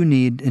do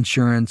need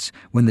insurance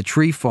when the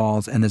tree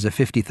falls and there's a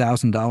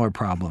 $50,000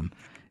 problem,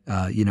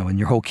 and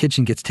your whole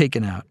kitchen gets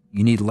taken out.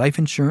 You need life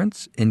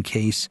insurance in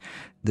case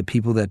the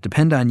people that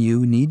depend on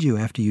you need you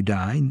after you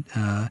die.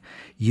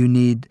 You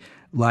need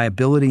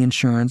liability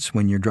insurance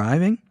when you're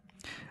driving.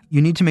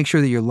 You need to make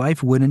sure that your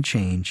life wouldn't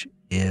change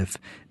if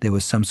there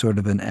was some sort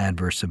of an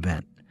adverse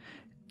event.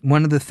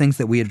 One of the things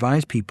that we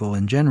advise people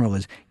in general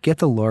is get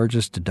the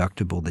largest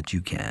deductible that you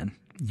can.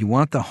 You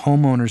want the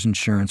homeowner's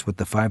insurance with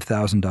the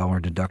 $5,000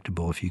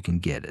 deductible if you can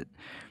get it.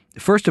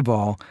 First of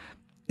all,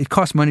 it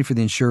costs money for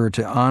the insurer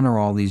to honor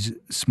all these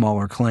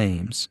smaller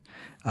claims.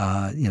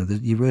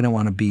 You really don't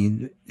want to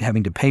be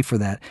having to pay for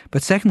that.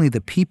 But secondly,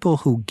 the people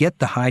who get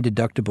the high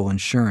deductible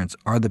insurance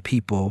are the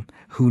people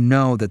who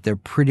know that they're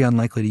pretty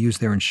unlikely to use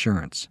their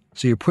insurance.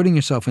 So you're putting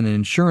yourself in an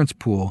insurance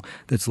pool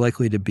that's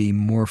likely to be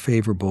more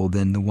favorable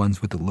than the ones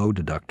with the low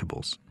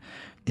deductibles.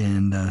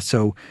 And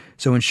so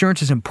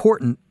insurance is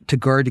important to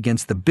guard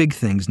against the big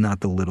things,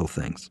 not the little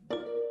things.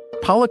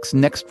 Pollack's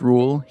next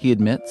rule, he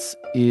admits,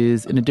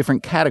 is in a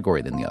different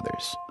category than the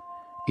others.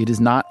 it is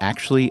not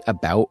actually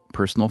about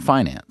personal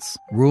finance.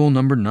 Rule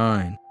number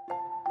 9.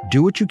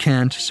 Do what you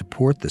can to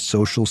support the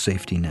social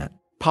safety net.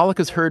 Pollack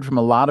has heard from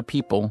a lot of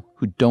people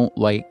who don't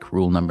like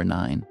rule number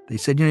 9. They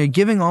said, you're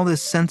giving all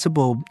this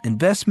sensible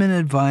investment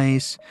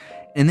advice,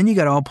 and then you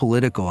got all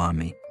political on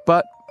me.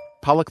 But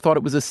Pollack thought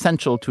it was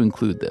essential to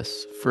include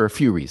this for a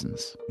few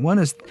reasons. One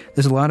is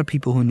there's a lot of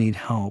people who need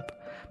help.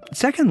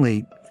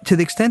 Secondly, to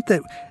the extent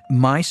that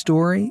my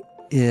story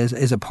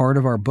is a part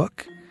of our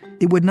book,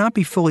 it would not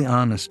be fully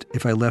honest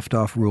if I left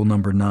off rule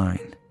number 9.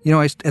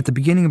 At the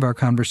beginning of our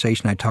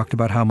conversation, I talked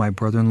about how my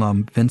brother-in-law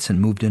Vincent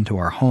moved into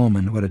our home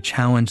and what a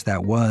challenge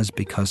that was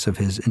because of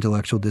his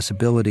intellectual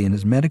disability and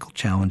his medical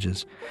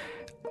challenges.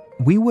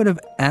 We would have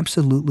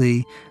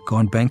absolutely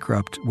gone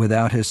bankrupt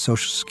without his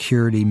Social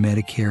Security,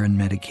 Medicare, and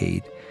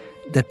Medicaid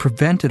that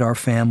prevented our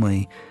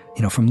family,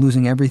 from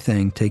losing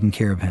everything taking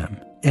care of him.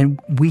 And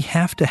we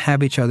have to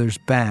have each other's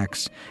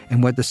backs.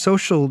 And what the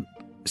social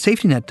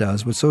safety net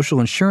does, what social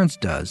insurance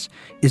does,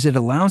 is it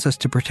allows us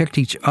to protect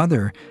each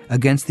other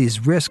against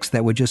these risks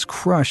that would just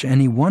crush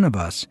any one of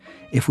us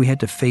if we had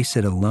to face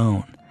it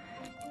alone.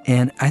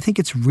 And I think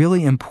it's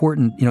really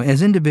important,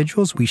 as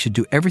individuals, we should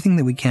do everything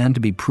that we can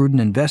to be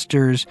prudent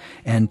investors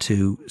and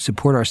to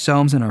support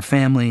ourselves and our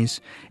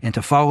families and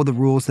to follow the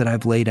rules that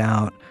I've laid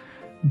out.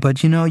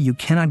 But, you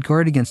cannot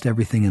guard against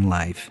everything in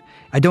life.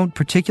 I don't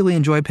particularly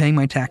enjoy paying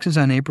my taxes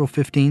on April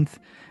 15th,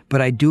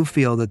 but I do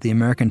feel that the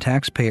American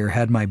taxpayer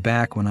had my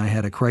back when I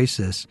had a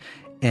crisis,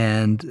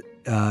 and,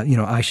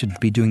 I should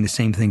be doing the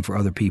same thing for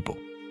other people.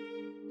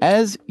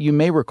 As you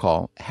may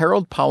recall,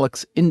 Harold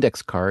Pollack's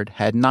index card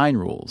had 9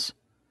 rules,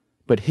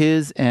 but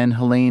his and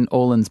Helene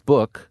Olin's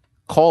book,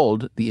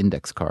 called The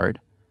Index Card,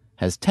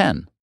 has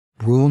 10.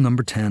 Rule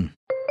number 10.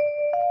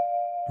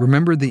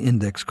 Remember the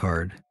index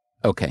card.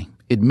 Okay,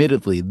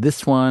 admittedly,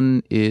 this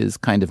one is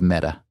kind of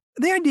meta.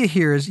 The idea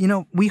here is,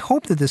 we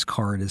hope that this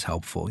card is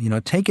helpful.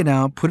 Take it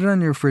out, put it on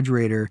your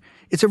refrigerator.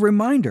 It's a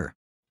reminder.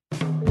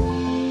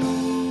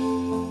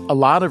 A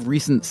lot of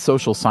recent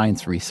social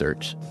science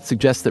research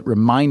suggests that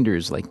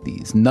reminders like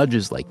these,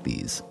 nudges like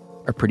these,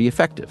 are pretty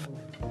effective.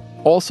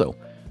 Also,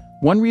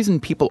 one reason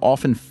people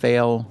often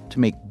fail to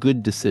make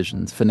good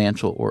decisions,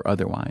 financial or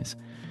otherwise,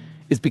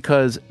 is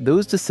because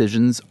those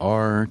decisions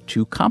are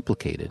too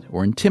complicated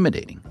or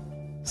intimidating.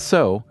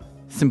 So,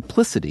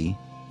 simplicity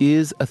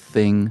is a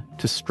thing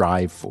to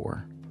strive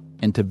for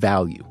and to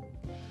value.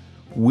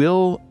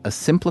 Will a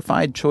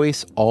simplified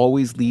choice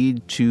always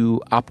lead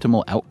to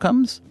optimal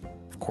outcomes?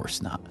 Of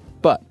course not.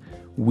 But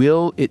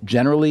will it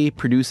generally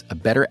produce a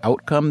better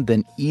outcome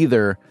than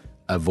either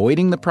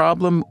avoiding the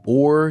problem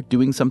or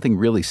doing something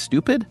really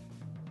stupid?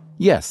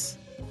 Yes,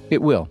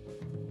 it will.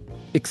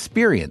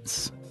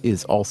 Experience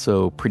is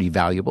also pretty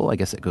valuable. I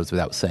guess it goes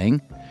without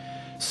saying.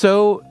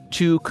 So,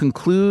 to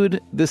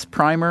conclude this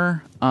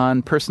primer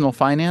on personal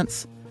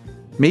finance,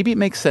 maybe it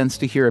makes sense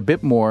to hear a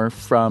bit more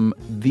from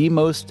the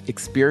most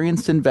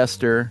experienced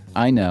investor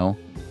I know,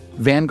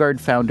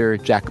 Vanguard founder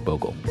Jack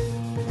Bogle.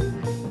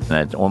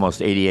 At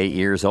almost 88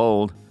 years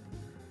old,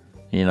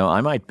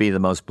 I might be the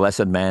most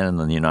blessed man in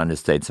the United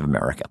States of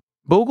America.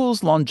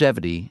 Bogle's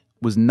longevity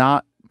was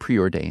not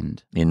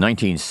preordained. In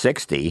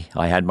 1960,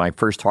 I had my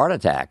first heart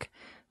attack.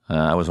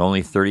 I was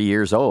only 31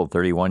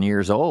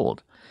 years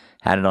old.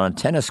 Had it on a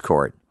tennis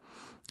court,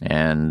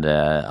 and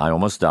I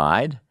almost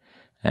died.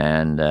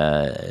 And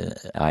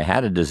I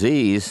had a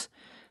disease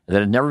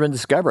that had never been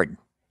discovered.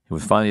 It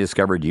was finally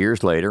discovered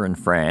years later in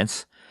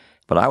France,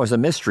 but I was a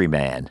mystery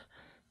man.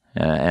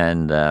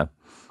 And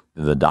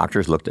the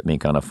doctors looked at me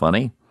kind of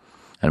funny.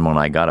 And when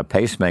I got a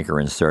pacemaker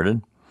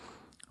inserted,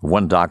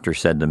 one doctor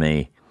said to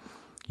me,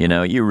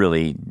 you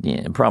really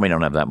probably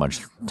don't have that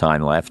much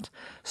time left.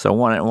 So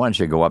why don't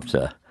you go up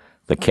to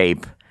the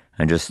Cape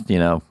and just,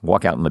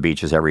 walk out on the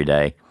beaches every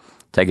day.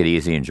 Take it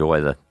easy, enjoy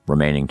the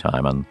remaining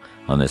time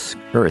on this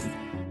earth.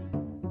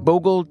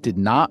 Bogle did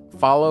not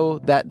follow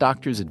that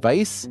doctor's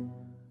advice.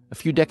 A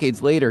few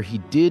decades later, he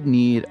did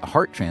need a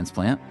heart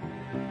transplant.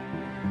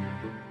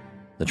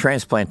 The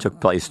transplant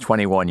took place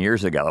 21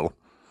 years ago,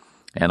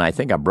 and I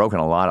think I've broken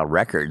a lot of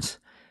records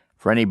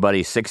for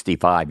anybody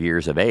 65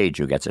 years of age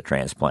who gets a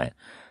transplant.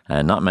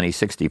 And not many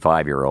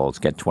 65-year-olds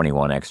get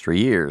 21 extra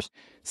years.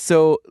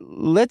 So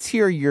let's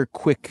hear your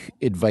quick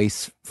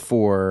advice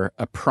for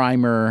a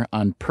primer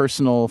on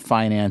personal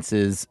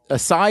finances.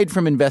 Aside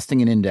from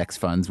investing in index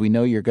funds, we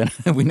know you're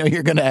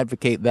gonna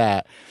advocate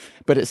that,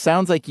 but it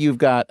sounds like you've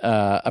got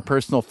a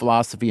personal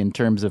philosophy in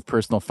terms of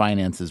personal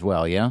finance as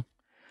well. Yeah.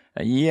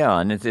 Yeah,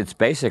 and it's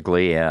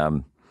basically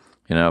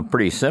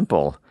pretty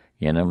simple.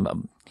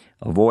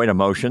 Avoid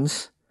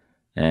emotions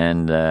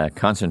and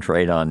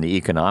concentrate on the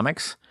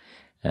economics.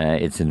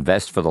 It's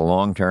invest for the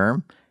long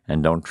term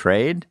and don't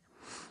trade.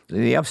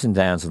 The ups and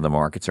downs of the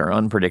markets are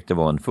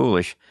unpredictable and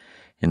foolish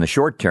in the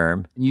short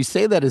term. You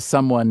say that as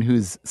someone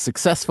who's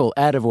successful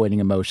at avoiding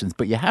emotions,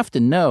 but you have to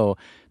know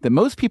that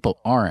most people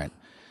aren't.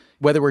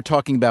 Whether we're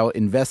talking about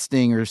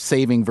investing or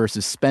saving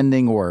versus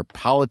spending or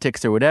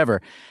politics or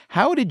whatever,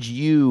 how did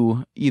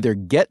you either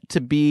get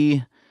to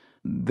be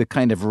the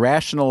kind of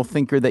rational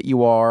thinker that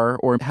you are?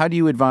 Or how do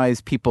you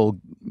advise people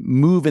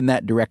move in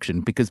that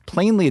direction? Because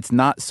plainly, it's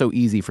not so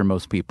easy for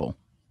most people.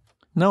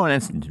 No,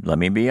 and let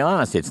me be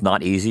honest, it's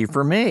not easy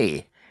for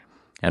me.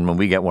 And when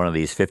we get one of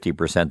these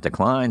 50%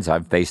 declines,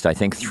 I've faced, I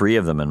think, 3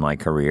 of them in my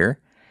career.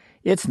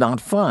 It's not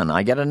fun.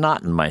 I get a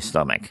knot in my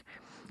stomach.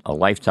 A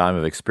lifetime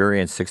of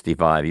experience,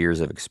 65 years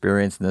of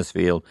experience in this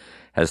field,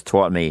 has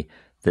taught me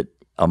that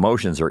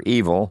emotions are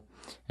evil,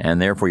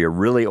 and therefore you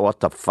really ought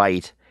to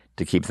fight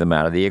to keep them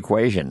out of the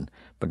equation,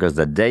 because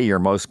the day you're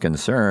most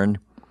concerned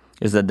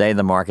is the day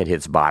the market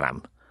hits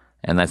bottom,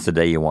 and that's the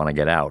day you want to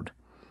get out.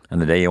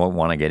 And the day you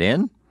want to get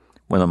in,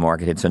 when the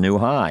market hits a new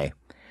high.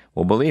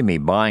 Well, believe me,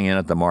 buying in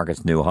at the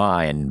market's new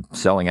high and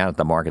selling out at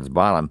the market's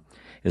bottom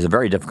is a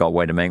very difficult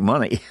way to make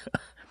money.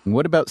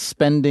 What about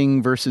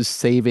spending versus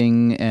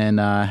saving, and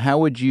how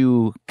would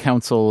you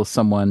counsel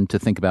someone to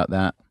think about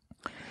that?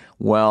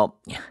 Well,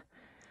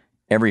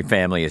 every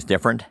family is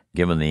different,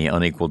 given the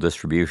unequal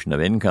distribution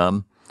of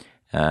income.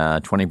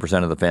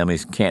 20% of the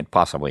families can't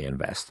possibly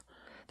invest.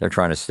 They're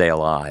trying to stay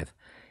alive,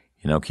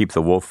 keep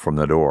the wolf from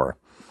the door,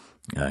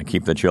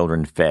 keep the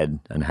children fed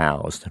and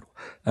housed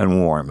and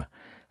warm.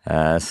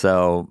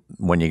 So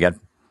when you get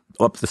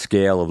up the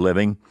scale of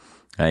living,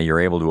 you're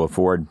able to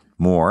afford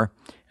more.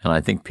 And I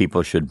think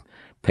people should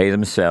pay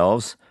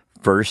themselves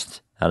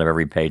first out of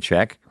every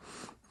paycheck,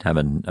 have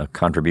a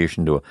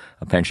contribution to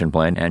a pension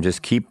plan, and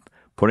just keep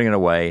putting it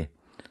away.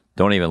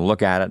 Don't even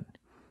look at it.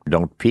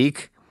 Don't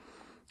peek.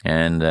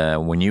 And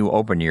when you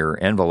open your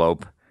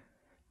envelope,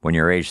 when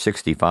you're age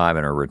 65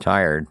 and are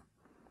retired,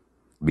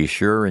 be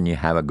sure and you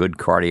have a good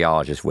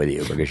cardiologist with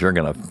you, because you're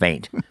going to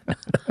faint.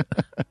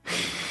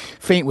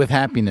 Faint with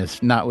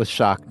happiness, not with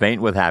shock.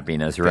 Faint with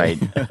happiness, right.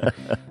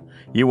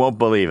 You won't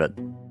believe it.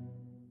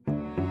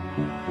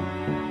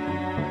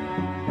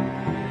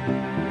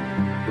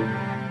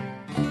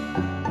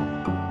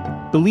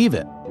 Believe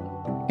it.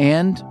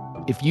 And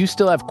if you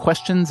still have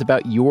questions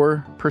about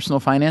your personal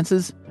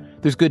finances,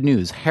 there's good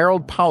news.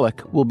 Harold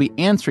Pollack will be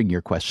answering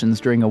your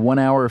questions during a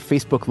 1-hour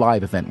Facebook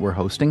Live event we're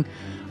hosting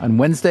on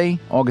Wednesday,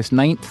 August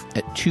 9th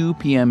at 2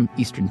 p.m.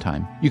 Eastern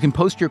Time. You can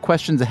post your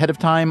questions ahead of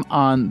time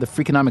on the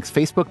Freakonomics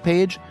Facebook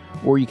page,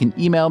 or you can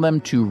email them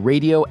to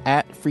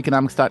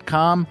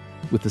radio@freakonomics.com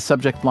with the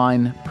subject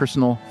line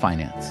Personal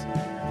Finance.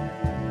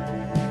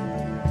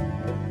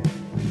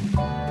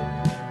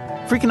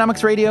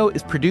 Freakonomics Radio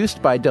is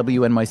produced by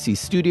WNYC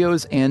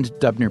Studios and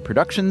Dubner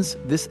Productions.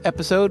 This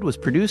episode was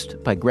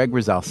produced by Greg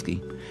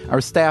Rosowski. Our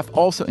staff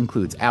also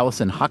includes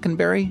Allison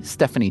Hockenberry,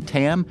 Stephanie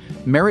Tam,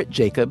 Merritt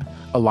Jacob,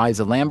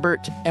 Eliza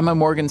Lambert, Emma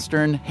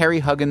Morgenstern, Harry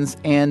Huggins,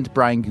 and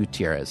Brian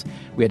Gutierrez.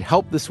 We had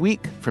help this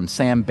week from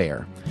Sam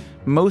Baer.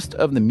 Most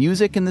of the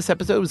music in this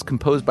episode was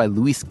composed by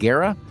Luis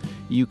Guerra.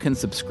 You can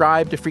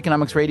subscribe to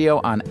Freakonomics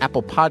Radio on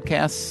Apple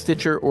Podcasts,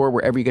 Stitcher, or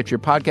wherever you get your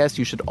podcasts.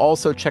 You should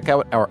also check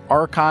out our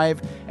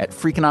archive at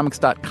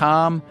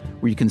Freakonomics.com,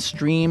 where you can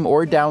stream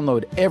or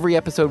download every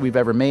episode we've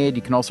ever made.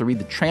 You can also read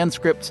the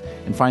transcripts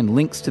and find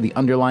links to the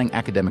underlying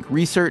academic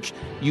research.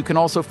 You can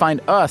also find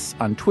us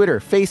on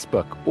Twitter,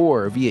 Facebook,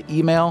 or via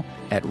email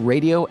at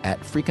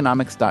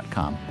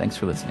radio@Freakonomics.com. Thanks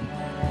for listening.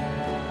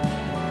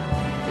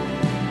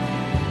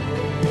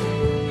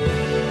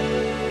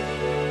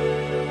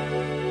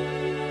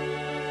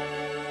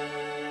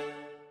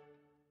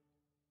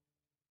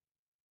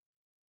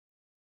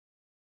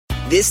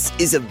 This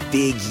is a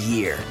big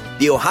year.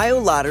 The Ohio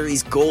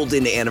Lottery's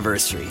golden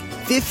anniversary.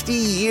 50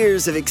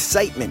 years of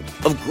excitement,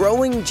 of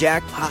growing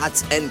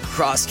jackpots and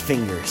crossed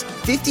fingers.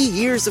 50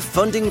 years of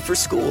funding for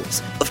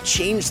schools, of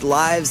changed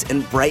lives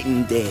and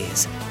brightened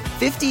days.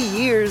 50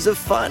 years of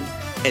fun,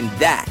 and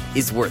that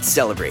is worth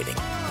celebrating.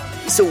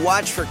 So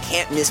watch for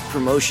can't-miss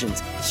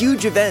promotions,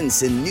 huge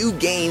events, and new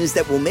games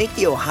that will make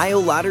the Ohio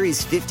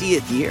Lottery's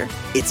 50th year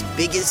its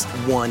biggest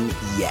one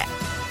yet.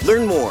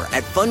 Learn more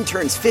at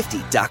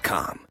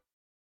funturns50.com.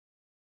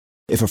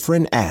 If a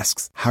friend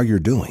asks how you're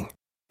doing,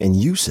 and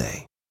you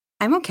say,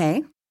 I'm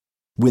okay.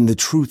 When the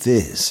truth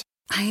is,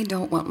 I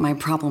don't want my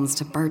problems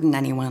to burden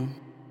anyone.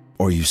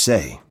 Or you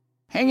say,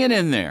 hang it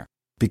in there.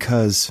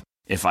 Because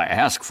if I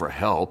ask for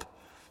help,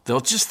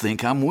 they'll just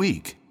think I'm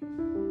weak.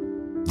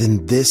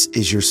 Then this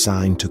is your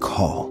sign to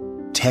call,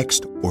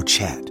 text, or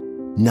chat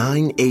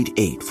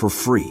 988 for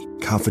free,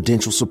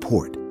 confidential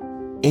support.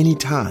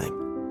 Anytime.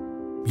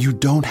 You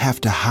don't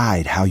have to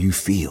hide how you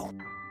feel.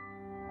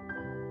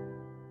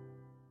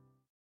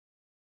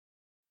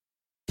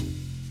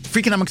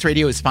 Freakonomics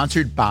Radio is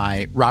sponsored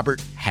by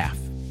Robert Half.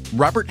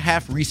 Robert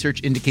Half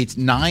research indicates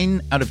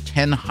 9 out of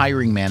 10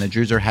 hiring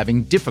managers are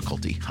having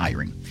difficulty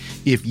hiring.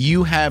 If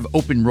you have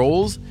open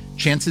roles,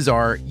 chances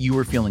are you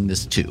are feeling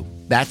this too.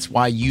 That's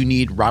why you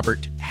need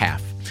Robert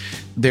Half.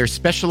 Their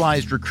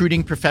specialized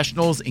recruiting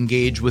professionals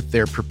engage with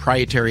their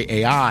proprietary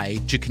AI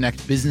to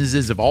connect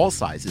businesses of all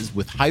sizes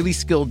with highly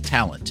skilled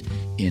talent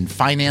in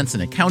finance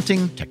and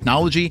accounting,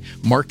 technology,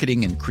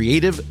 marketing and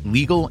creative,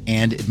 legal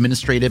and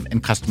administrative,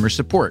 and customer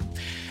support.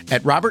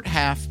 At Robert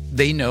Half,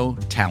 they know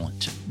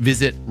talent.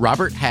 Visit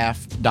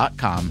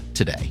roberthalf.com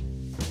today.